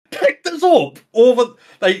 picked us up over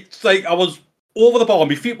like I was over the bar,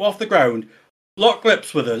 my feet were off the ground, locked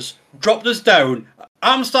lips with us, dropped us down.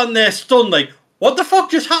 I'm standing there stunned, like, what the fuck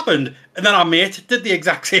just happened? And then our mate did the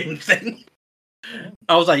exact same thing.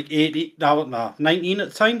 I was like 19 at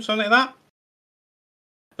the time, something like that.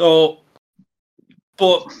 So,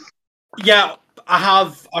 but yeah, I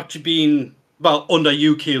have actually been under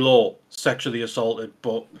UK law sexually assaulted,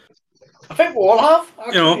 but I think we all have,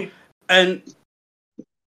 actually. And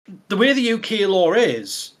the way the UK law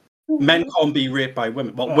is, men can't be raped by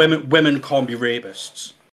women, but women can't be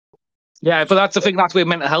rapists. Yeah, but that's the thing. That's where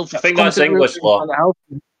mental health. I think that's English law.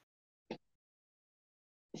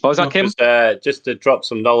 What was that, Kim? Just to drop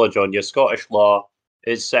some knowledge on you, Scottish law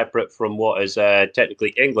is separate from what is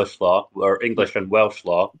technically English law, or English and Welsh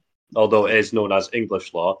law, although it is known as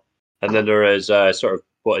English law. And then there is sort of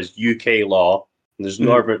what is UK law, and there's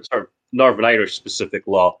Northern Irish specific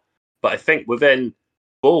law. But I think within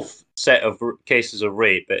both set of cases of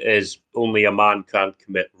rape, it is only a man can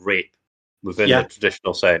commit rape within the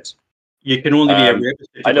traditional sense. You can only be a rapist.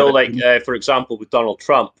 I know, like, for example, with Donald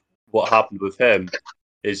Trump, what happened with him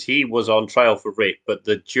is he was on trial for rape, but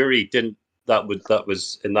the jury that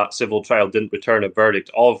was in that civil trial didn't return a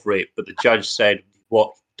verdict of rape, but the judge said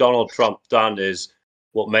what Donald Trump done is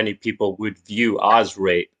what many people would view as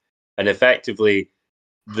rape. And effectively,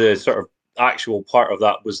 the sort of actual part of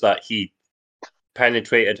that was that he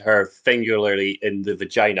penetrated her fingerly in the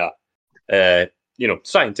vagina,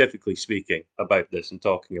 scientifically speaking about this and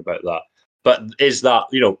talking about that. But is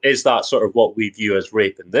that sort of what we view as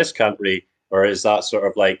rape in this country, or is that sort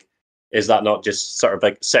of like, is that not just sort of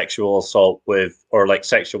like sexual assault like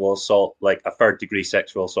sexual assault, like a third-degree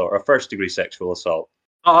sexual assault or a first-degree sexual assault?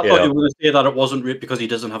 Oh, I thought you were going to say that it wasn't rape because he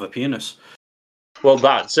doesn't have a penis. Well,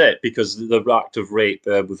 that's it, because the act of rape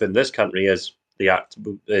within this country is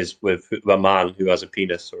with a man who has a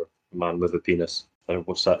penis or a man with a penis.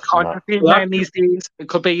 What's that? Can't be man these days. It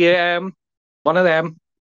could be one of them,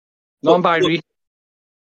 non-binary.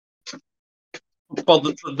 Well,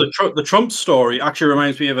 the Trump story actually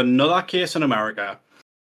reminds me of another case in America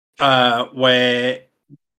where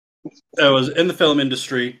there was in the film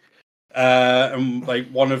industry, and like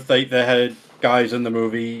one of the head guys in the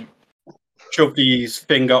movie shoved his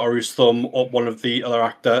finger or his thumb up one of the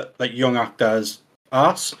other young actors'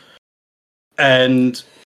 ass, and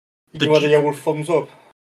the old thumbs up,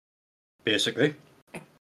 basically.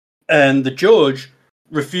 And the judge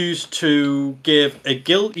refused to give a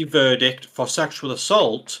guilty verdict for sexual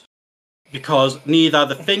assault because neither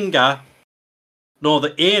the finger nor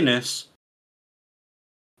the anus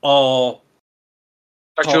are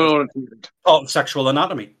sexual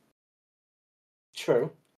anatomy.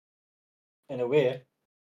 True. In a way.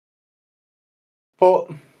 But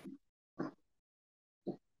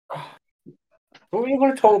what are you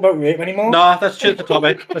going to talk about rape anymore? Nah, let's change the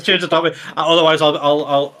topic. Otherwise,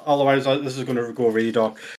 otherwise, this is going to go really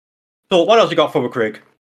dark. So, what else you got for me, Craig?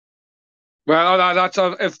 Well, that's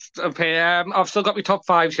okay. I've still got my top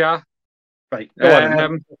 5, yeah. Right.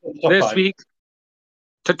 This week,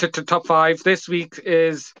 top 5. This week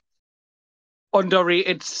is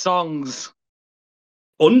underrated songs.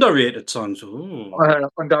 Underrated songs. Ooh.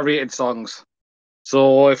 Underrated songs.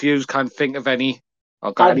 So, if you can't think of any,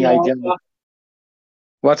 I've got any idea.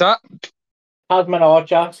 What's that? Tasman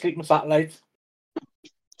Archer, Sleeping Satellites.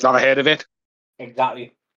 Never heard of it.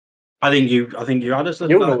 Exactly. I think you had us a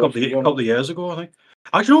couple of years ago. I think.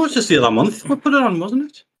 Actually, it was just the other month we put it on, wasn't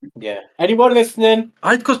it? Yeah. Anyone listening?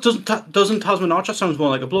 Because doesn't Tasman Archer sounds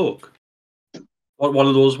more like a bloke? One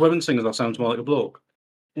of those women singers that sounds more like a bloke.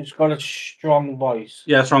 It's got a strong voice.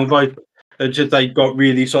 Yeah, strong voice. It's just like got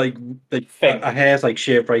really a hair's like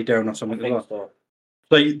shaved right down or something like that. So.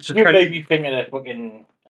 Like you may be thinking of fucking.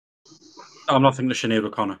 I'm not thinking of Sinead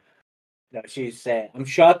O'Connor. No, she's. I'm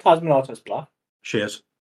sure Tasman Archer's black. She is.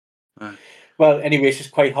 Well, anyway, she's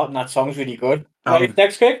quite hot, and that song's really good. Right,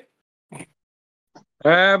 next, Craig.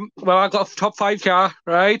 Well, I've got a top 5 car,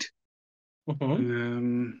 right?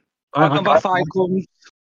 Mm-hmm. Number 5 comes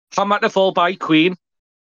 "Hammer to Fall" by Queen.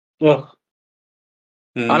 Ugh.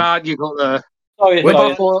 And you got the.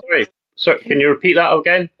 Sorry, can you repeat that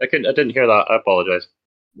again? I didn't hear that. I apologise.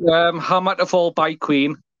 "Hammer to Fall" by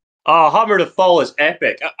Queen. Oh, "Hammer to Fall" is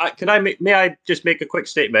epic. May I just make a quick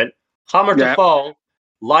statement? "Hammer to Fall,"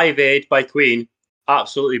 Live Aid by Queen,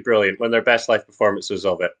 absolutely brilliant. One of their best live performances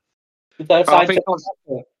of it. If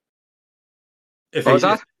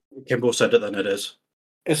Kimbo said it, then it is.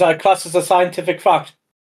 Is that classed as a scientific fact?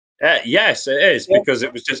 Yes, it is, because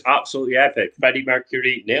it was just absolutely epic. Freddie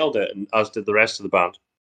Mercury nailed it, and as did the rest of the band.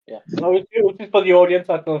 Yeah, no, it's just for the audience.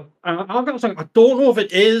 I don't know if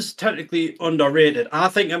it is technically underrated. I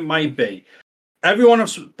think it might be. Everyone I've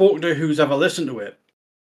spoken to who's ever listened to it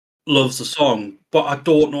loves the song, but I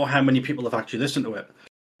don't know how many people have actually listened to it.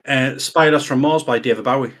 "Spiders from Mars" by David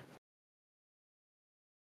Bowie.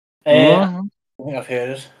 I think I've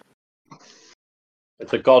heard it.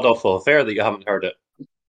 It's a god-awful affair that you haven't heard it.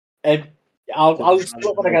 I'll listen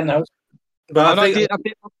to it again now. But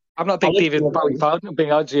I'm not a big David Bowie fan, I'm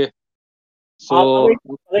being honest with you. So I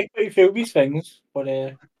like pretty few of these things, but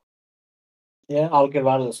yeah, I'll give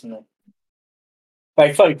that a listen then.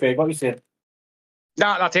 Right, sorry, Craig, what are you saying?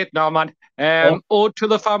 Nah, that's it. No, man. "Ode to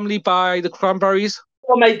the Family" by the Cranberries.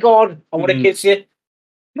 Oh my god, I want to kiss you.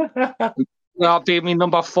 That'll be me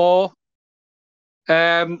number 4.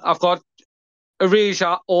 I've got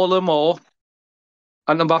 "Erasure," All the More,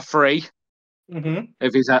 at number 3. Mm-hmm.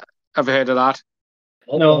 If he's ever heard of that.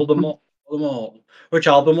 All the more. Which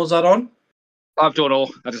album was that on? I don't know.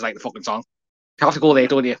 I just like the fucking song. You have to go there,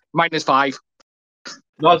 don't you? -5.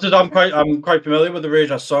 No, I'm quite familiar with the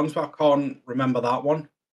Radiohead songs, but I can't remember that one.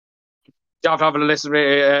 You have to have a listen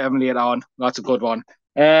later on. That's a good one.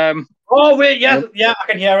 Oh wait, yeah, I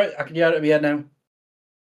can hear it. I can hear it here now.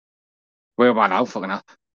 Where am I now? Fucking hell.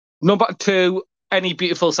 Number 2, Any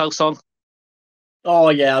Beautiful South Song. Oh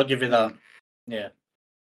yeah, I'll give you that. Yeah.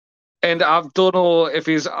 And I don't know if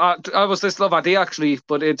he's. I was this love idea actually,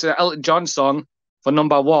 but it's an Elton John song for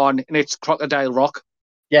number 1, and it's Crocodile Rock.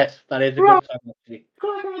 Yes, that is a good song actually.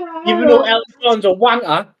 Even though Elton John's a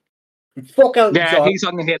wanker, fuck Elton John. He's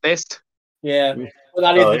on the hit list. Yeah, but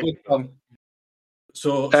that is a good song.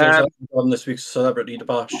 So Elton John this week's celebrity to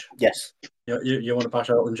bash. Yes. You want to bash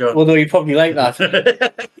Elton John? Although you probably like that.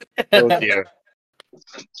 Oh dear.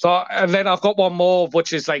 So, and then I've got one more,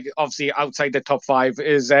 which is like obviously outside the top 5,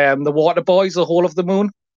 is the Water Boys, The Whole of the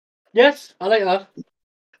Moon. Yes, I like that.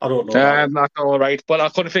 I don't know. That's all right, but I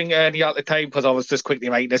couldn't think of any at the time because I was just quickly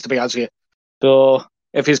writing this, to be honest with you. So,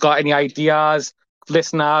 if he's got any ideas,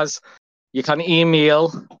 listeners, you can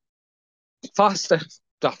email faster.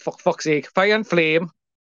 Oh, fuck's sake, Fire and Flame.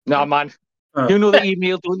 No, man. You know the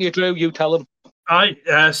email, don't you, Drew? You tell them.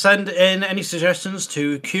 Send in any suggestions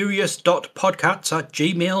to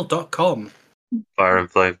curious.podcasts@gmail.com. Fire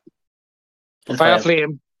and Flame.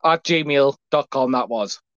 Fireflame@gmail.com, that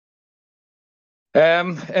was.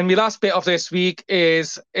 And my last bit of this week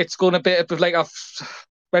is it's going to be, like I've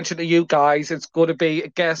mentioned to you guys, it's going to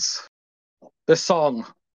be, guess the song.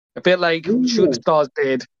 A bit like Shooting Stars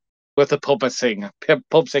did with the pub singing.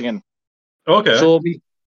 Okay.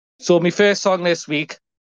 So my first song this week,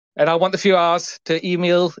 and I want a few hours to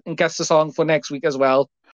email and guess the song for next week as well.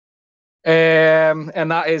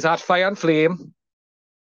 And that is at Fire and Flame.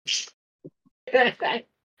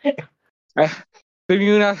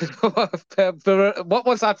 Bermuda. What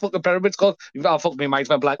was that fucking Pyramids called? Oh, fuck me, mind's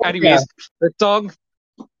went blank. Anyways, the song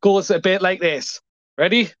goes a bit like this.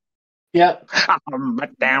 Ready? Yeah.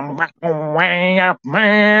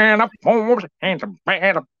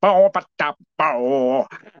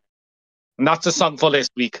 And that's the song for this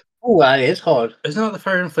week. Oh, that is hard. Isn't that the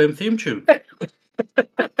Fire and Flame theme tune? Yeah,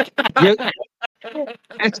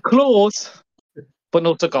 it's close, but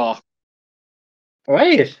no cigar.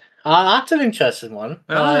 Right. That's an interesting one.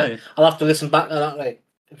 Aye. I'll have to listen back to that like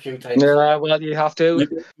a few times. Yeah, well, you have to.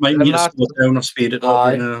 Might need to slow down or speed it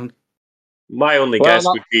up. You know. My only guess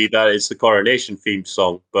would be that it's the Coronation theme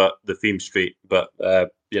song, but the theme street. But I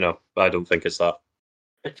don't think it's that.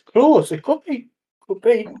 It's close. It could be.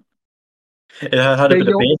 It had a bit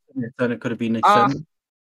of bass in it, and it could have been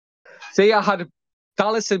See, I had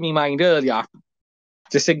Dallas in my mind earlier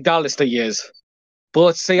to sing Dallas for years,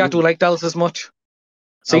 but see, I don't like Dallas as much.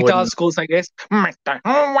 See, Dallas goes like this. Yeah,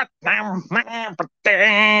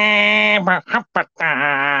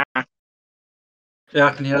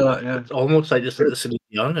 I can hear that. Yeah, It's almost like just like the Celine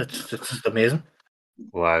Dion. It's just amazing.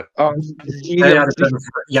 Wow. He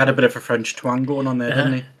had a bit of a French twang going on there,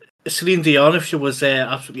 didn't he? Celine Dion, if she was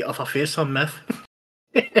absolutely off her face on meth.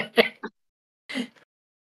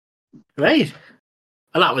 Right.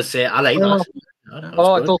 And that was I like that.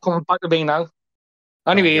 It's all coming back to me now.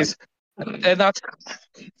 Anyways, and that's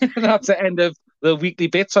the end of the weekly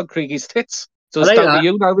bits on Craigy's Tits. So it's down to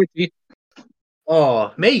you now, Richy.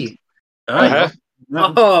 Oh, me? Uh-huh.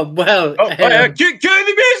 Oh, well. Cue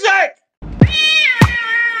the music!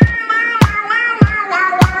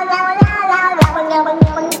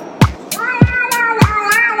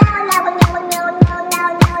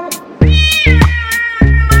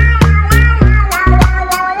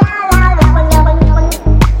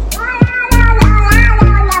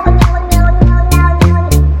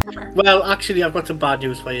 Well, actually, I've got some bad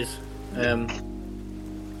news for you. I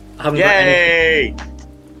haven't Yay!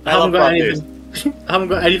 I haven't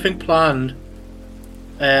got anything planned.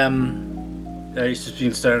 Yeah, he's just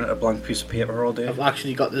been staring at a blank piece of paper all day. I've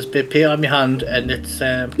actually got this bit of paper in my hand, and it's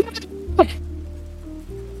hopefully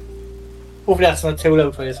that's not too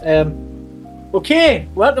loud for you. Okay,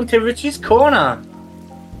 welcome to Richie's Corner.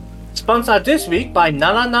 Sponsored this week by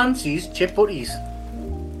Nana Nancy's Chip Butties.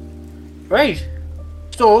 Right.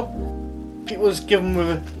 So, people's given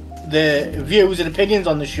the views and opinions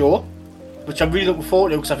on the show, which I'm really looking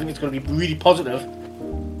forward to because I think it's going to be really positive.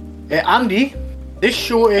 Andy, this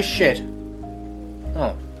show is shit.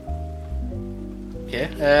 Oh. Okay,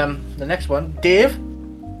 the next one. Dave,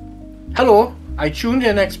 hello, I tuned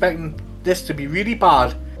in expecting this to be really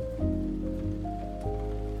bad.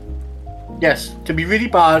 Yes, to be really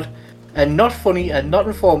bad and not funny and not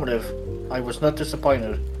informative. I was not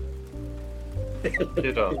disappointed.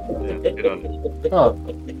 Good on. Yeah, good on. Oh.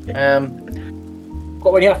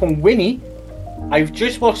 Got one here from Winnie. I've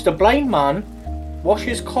just watched a blind man wash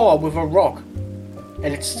his car with a rock.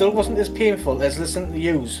 and it still wasn't as painful as listening to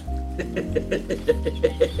yous.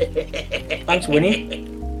 Thanks, Winnie.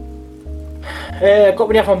 Got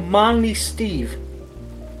me there from Manly Steve.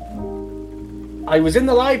 I was in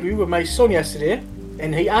the library with my son yesterday,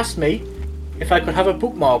 and he asked me if I could have a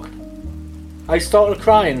bookmark. I started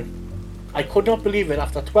crying. I could not believe it.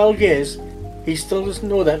 After 12 years, he still doesn't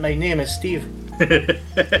know that my name is Steve.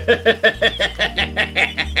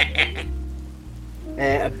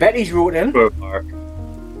 Betty's wrote in.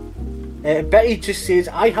 Betty just says,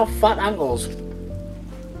 I have fat ankles.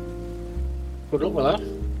 Good luck with that.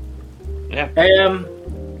 Yeah.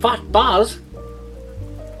 Fat Baz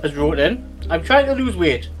has wrote in. I'm trying to lose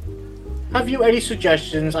weight. Have you any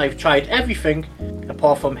suggestions? I've tried everything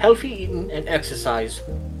apart from healthy eating and exercise.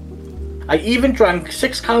 I even drank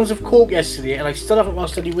 6 cans of Coke yesterday and I still haven't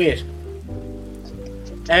lost any weight.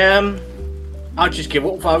 I'd just give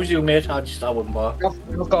up if I was you, mate. I wouldn't bother.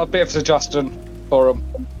 I've got a bit of a suggestion for him.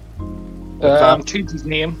 Change his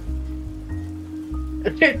name.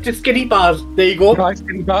 Just Skinny Baz. There you go. Right,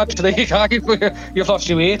 Skinny Baz. There you go. You've lost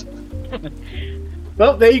your weight.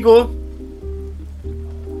 Well, there you go.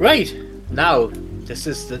 Right now, this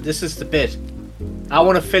is the bit. I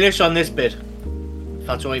want to finish on this bit. If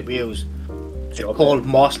that's alright with you. It's called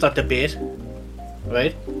Master Debate.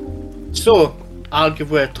 Right. So I'll give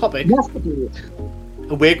her a topic, and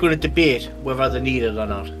we're going to debate whether they're needed or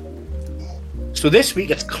not. So this week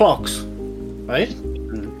it's clocks, right?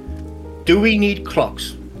 Do we need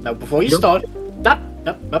clocks? Now, before you start,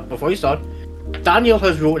 Daniel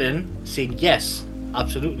has wrote in saying yes,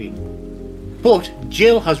 absolutely. But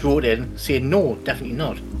Jill has wrote in saying no, definitely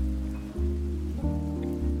not.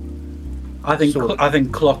 I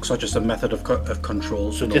think clocks are just a method of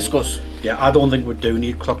control. So discuss. Yeah, I don't think we do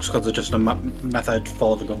need clocks because they're just a method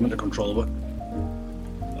for the government to control it.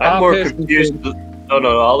 I'm more confused.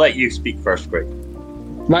 No, I'll let you speak first, Greg.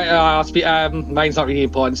 I'll speak. Mine's not really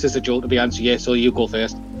important. It's just a joke, to be honest with you, so you go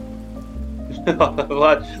first.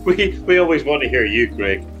 we always want to hear you,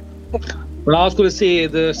 Greg. Well, I was going to say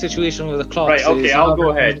the situation with the clocks. Right, okay, I'll go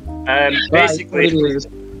ahead. Basically...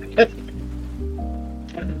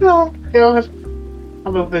 No, God.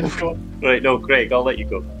 I'm a bit short. Right, no, Greg, I'll let you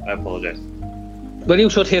go. I apologise. Well, you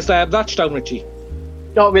should his latch down, Richie.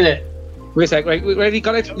 Not really. Wait a sec, right, ready?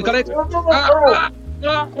 Got it? You got it?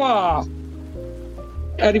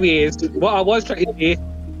 Anyways, what I was trying to say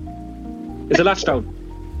is the latch down.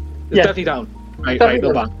 It's definitely down. Right,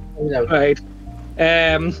 no bad. Right.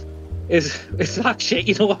 Is that shit?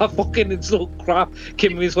 You know what? Fucking it's so crap.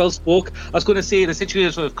 Kimbo as well spoke. I was going to say the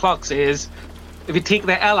situation with clocks is if you take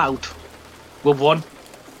the L out, we've won.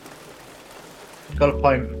 Got a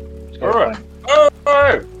point. Up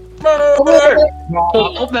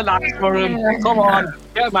the latch for him. Come on,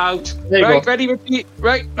 get him out. Right, ready, Richie?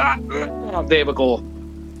 Right. There we go.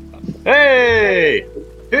 Hey!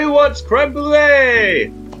 Who wants creme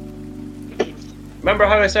brulee? Remember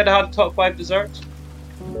how I said I had top 5 desserts?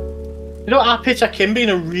 You know, I picture Kim being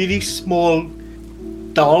a really small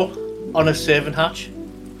doll on a serving hatch.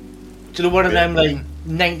 Do you know one of them like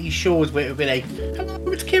 90 shows where it would be like,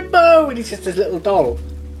 hello, it's Kimbo, and he's just this little doll?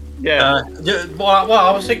 Yeah. Well,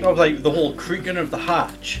 I was thinking of like the whole creaking of the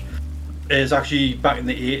hatch is actually back in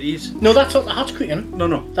the 80s. No, that's not the hatch creaking.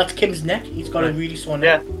 No. That's Kim's neck. He's got a really sore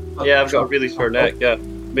neck. Yeah, I've got a really sore neck, yeah.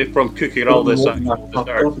 Maybe from cooking all this actual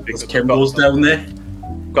desserts. Because Kimbo's down there.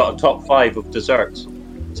 Got a top 5 of desserts,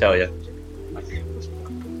 I tell you.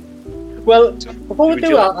 Well, before we do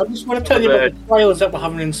that, I just want to tell you about the trials that we're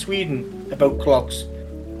having in Sweden about clocks.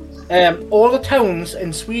 All the towns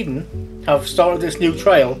in Sweden have started this new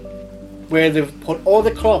trial where they've put all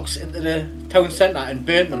the clocks into the town centre and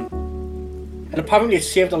burnt them. And apparently it's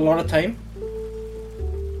saved a lot of time.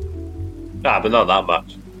 Nah, but not that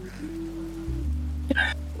much.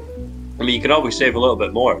 I mean, you can always save a little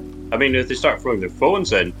bit more. I mean, if they start throwing their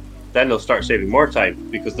phones in, then they'll start saving more time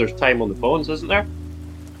because there's time on the phones, isn't there?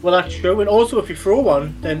 Well, that's true. And also, if you throw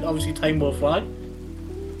one, then obviously time will fly.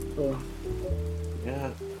 So,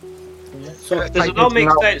 yeah. So does it not make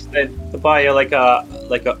sense then to buy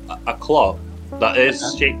a clock that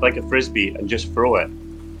is shaped like a frisbee and just throw it?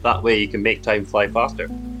 That way you can make time fly faster.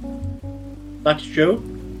 That's true.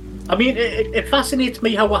 I mean, it fascinates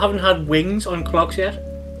me how we haven't had wings on clocks yet.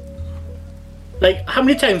 Like, how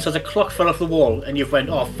many times has a clock fell off the wall and you've went,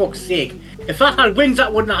 oh, fuck's sake. If that had wings,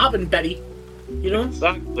 that wouldn't have happened, Betty. You know?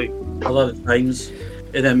 Exactly. A lot of times.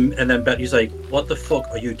 And then Betty's like, what the fuck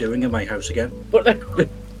are you doing in my house again? But like,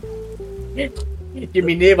 you're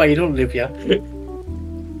my neighbour, you don't live here.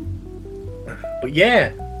 But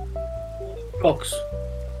yeah. Clocks.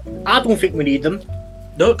 I don't think we need them.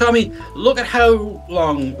 No, I mean, look at how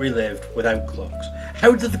long we lived without clocks.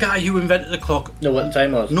 How did the guy who invented the clock know what the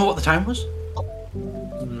time was? know what the time was?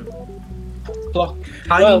 Clock.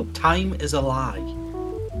 Time is a lie.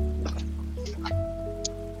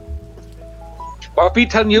 Well, I've been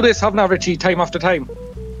telling you this, haven't I, Richie, time after time?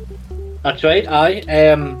 That's right,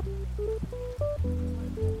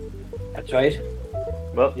 That's right.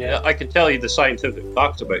 Well, yeah, I can tell you the scientific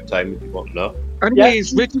facts about time if you want to know.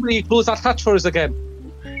 Anyways, Richie, will you close that hatch for us again?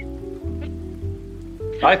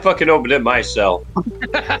 I fucking opened it myself.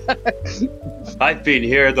 I've been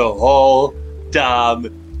here the whole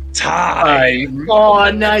damn time.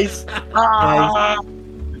 Oh, nice.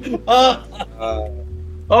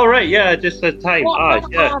 Oh, right, yeah, just the time.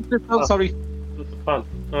 Yeah. Oh, sorry. Fun.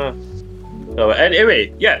 So,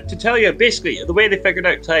 anyway, yeah, to tell you, basically, the way they figured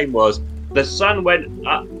out time was the sun went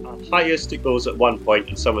at highest it goes at one point,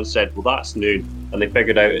 and someone said, well, that's noon, and they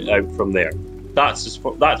figured it out from there. That's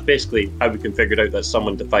basically how we can figure out that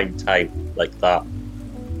someone defined time like that.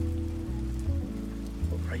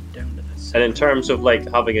 Right down to this. And in terms of like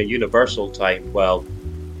having a universal time, well,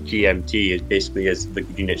 GMT is basically the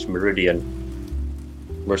Greenwich Meridian,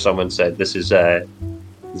 where someone said this is 0.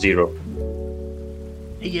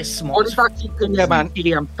 He is smart. What does actually PM and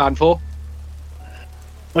EM stand for?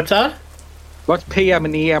 What's that? What's PM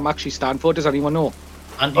and EM actually stand for? Does anyone know?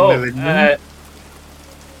 Anti-meridian.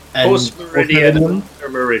 Post-meridian and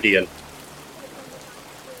after-meridian.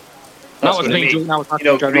 That's what it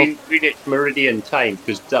means. Greenwich Meridian time,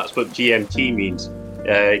 because that's what GMT means.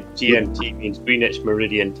 GMT means Greenwich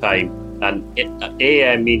Meridian time, and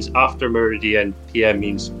AM means after meridian, PM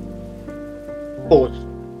means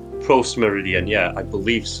post-meridian. Yeah, I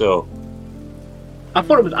believe so. I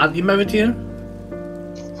thought it was anti-meridian.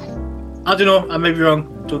 I don't know, I may be wrong.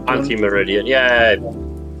 Anti-meridian, yeah.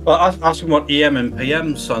 Well, asking what EM and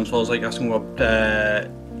PM stands for is like asking what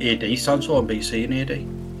AD stands for, BC and AD.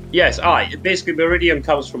 Yes, basically meridian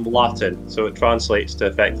comes from Latin, so it translates to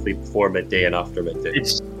effectively before midday and after midday.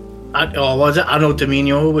 Was it Anno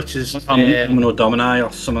Domino, which is Anno Domini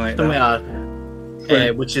or something like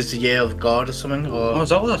that. Which is the year of God or something. Is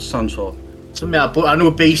that what that stands for? Something like that, but I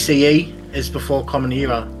know BCE is before Common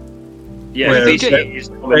Era. Yeah, BCE is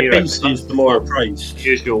Common Era. That's the more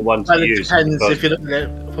usual one to use. It depends, if you look at it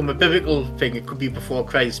from a biblical thing, it could be before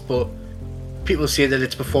Christ, but people say that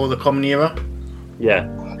it's before the Common Era. Yeah,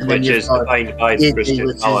 which is defined by the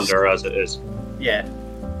Christian calendar as it is. Yeah,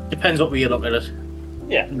 depends what way you look at it.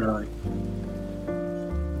 Yeah.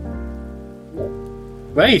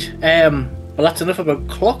 Right. Well, that's enough about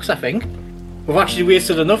clocks, I think. We've actually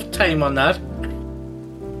wasted enough time on that.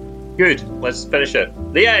 Good. Let's finish it.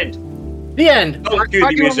 The end. The end. Oh, cue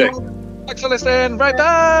the music. Thanks for listening. Right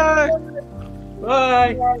back.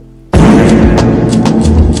 Bye.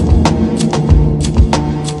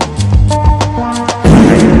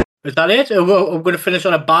 Is that it? We're going to finish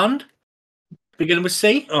on a band, beginning with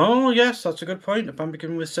C. Oh yes, that's a good point. A band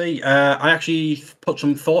beginning with C. I actually put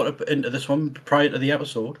some thought into this one prior to the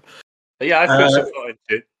episode. Yeah, I put some thought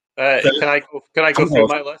into it. Can I go through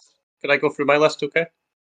my list? Can I go through my list? Okay.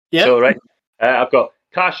 Yeah. So right, I've got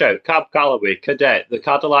Cash Out, Cab Calloway, Cadet, The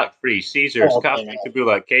Cadillac Free, Caesars, Captain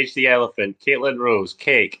Kabula, Cage the Elephant, Caitlin Rose,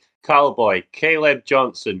 Cake, Cowboy, Caleb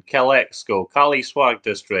Johnson, Calexco, Cali Swag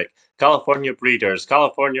District, California Breeders,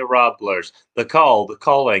 California Ramblers, The Call, The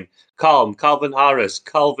Calling, Calm, Calvin Harris,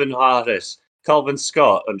 Calvin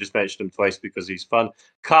Scott, I'm just mentioning him twice because he's fun,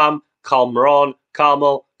 Cam, Calmron,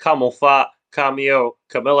 Camel, Camel Fat, Cameo,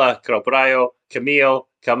 Camilla, Cabrayo, Camille,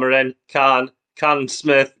 Cameron, Can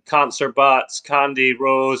Smith, Cancer Bats, Candy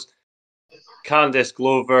Rose, Candice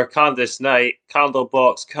Glover, Candice Knight,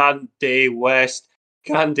 Candlebox, Candy West,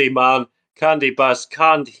 Candy Man, Candy Bus,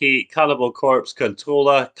 Canned Heat, Cannibal Corpse,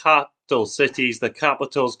 Cantola, Capital Cities, The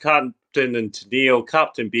Capitals, Captain and Teneo,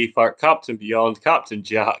 Captain Beefheart, Captain Beyond, Captain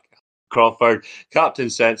Jack Crawford, Captain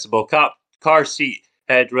Sensible, Car Seat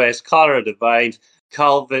Headrest, Cara Divine,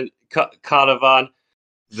 Caravan,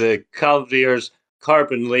 The Calviers,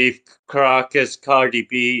 Carbon Leaf, Caracas, Cardi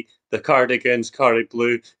B, The Cardigans, Cardi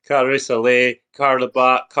Glue, Carissa Lay, Carla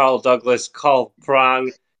Bat, Carl Douglas, Carl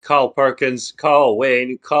Prang, Carl Perkins, Carl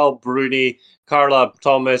Wayne, Carl Bruni, Carla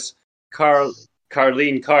Thomas,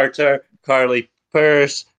 Carlene Carter, Carly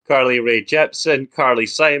Pierce, Carly Ray Jepson, Carly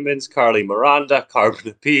Simons, Carly Miranda, Carbon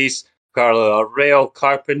Apiece, Carla Rail,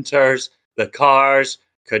 Carpenters, The Cars,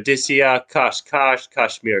 Cadicia, Cash,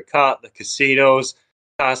 Kashmir Cat, The Casinos,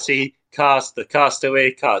 Cassie, Cast, The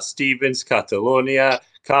Castaway, Cat Stevens, Catalonia,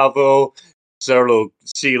 Cavo,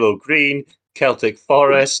 CeeLo Green, Celtic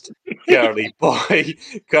Forest, Carly Boy,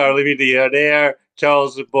 Carly Millionaire,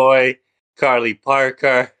 Charles the Boy, Carly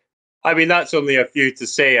Parker, I mean, that's only a few to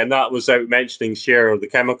say, and that was without mentioning Cher or the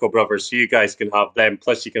Chemical Brothers, so you guys can have them.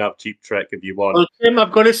 Plus, you can have Cheap Trick if you want. Well, Tim,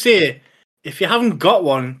 I've got to say, if you haven't got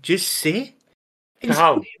one, just say.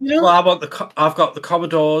 How? You know? Well, I've got the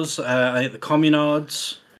Commodores, the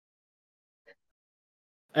Communards.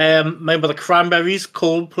 Remember the Cranberries,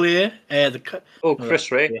 Coldplay,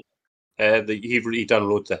 Chris Ray. He done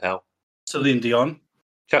Road to Hell. Celine Dion.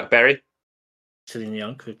 Chuck Berry. Celine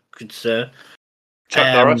Dion, good sir.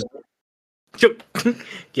 Chuck Norris. Chuck Norris.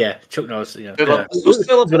 Yeah.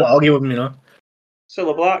 Still Gonna argue with him, you know.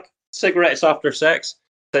 Cilla Black. Cigarettes After Sex.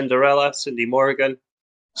 Cinderella. Cindy Morgan.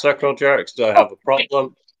 Circle Jerks. Do I have a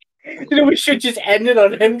problem? You know, we should just end it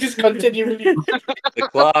on him. Just continue. The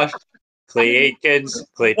Clash. Clay Aitkins.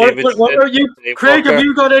 Clay What Davidson. are you, Dave Craig? Walker, Have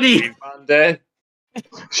you got any? Dave Van Damme.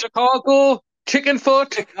 Chicago, Chicken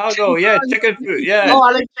Foot. Chicago, yeah, Chicken Foot, yeah. Oh,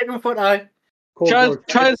 I like chicken foot.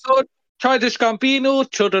 Childish Gambino,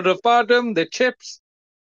 Children of Bodom, The Chips,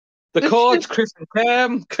 The Chords, Chris and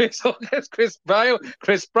Cam, Chris Hawkins, Chris Bio,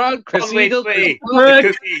 Chris Brown, Chris Conway Eagle, Twitty,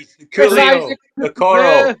 Chris the Cookies, Coolio, the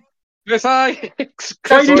Coral, Chris Hicks,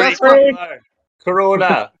 Chris Corey Jasper. Cutler,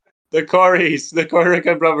 Corona, the Corries, the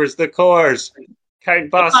Corrigan Brothers, the Cores,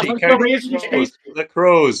 Count Basie, Count the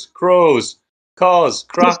Crows, Cause,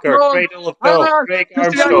 Cracker, Cradle of Filth, Craig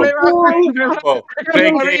Armstrong, Craig Campbell,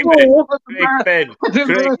 Craig David, Craig Finn,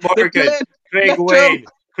 Craig Morgan, Craig Wayne,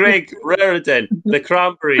 Craig Raridan, the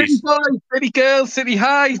Cranberries, City Girls, City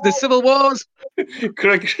High, The Civil Wars,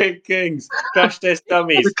 Craig Kings, Crash Test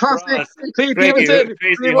Dummies, The Classic, Brass, Craig Crazy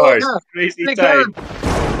Davidson, Horse, Crazy Time.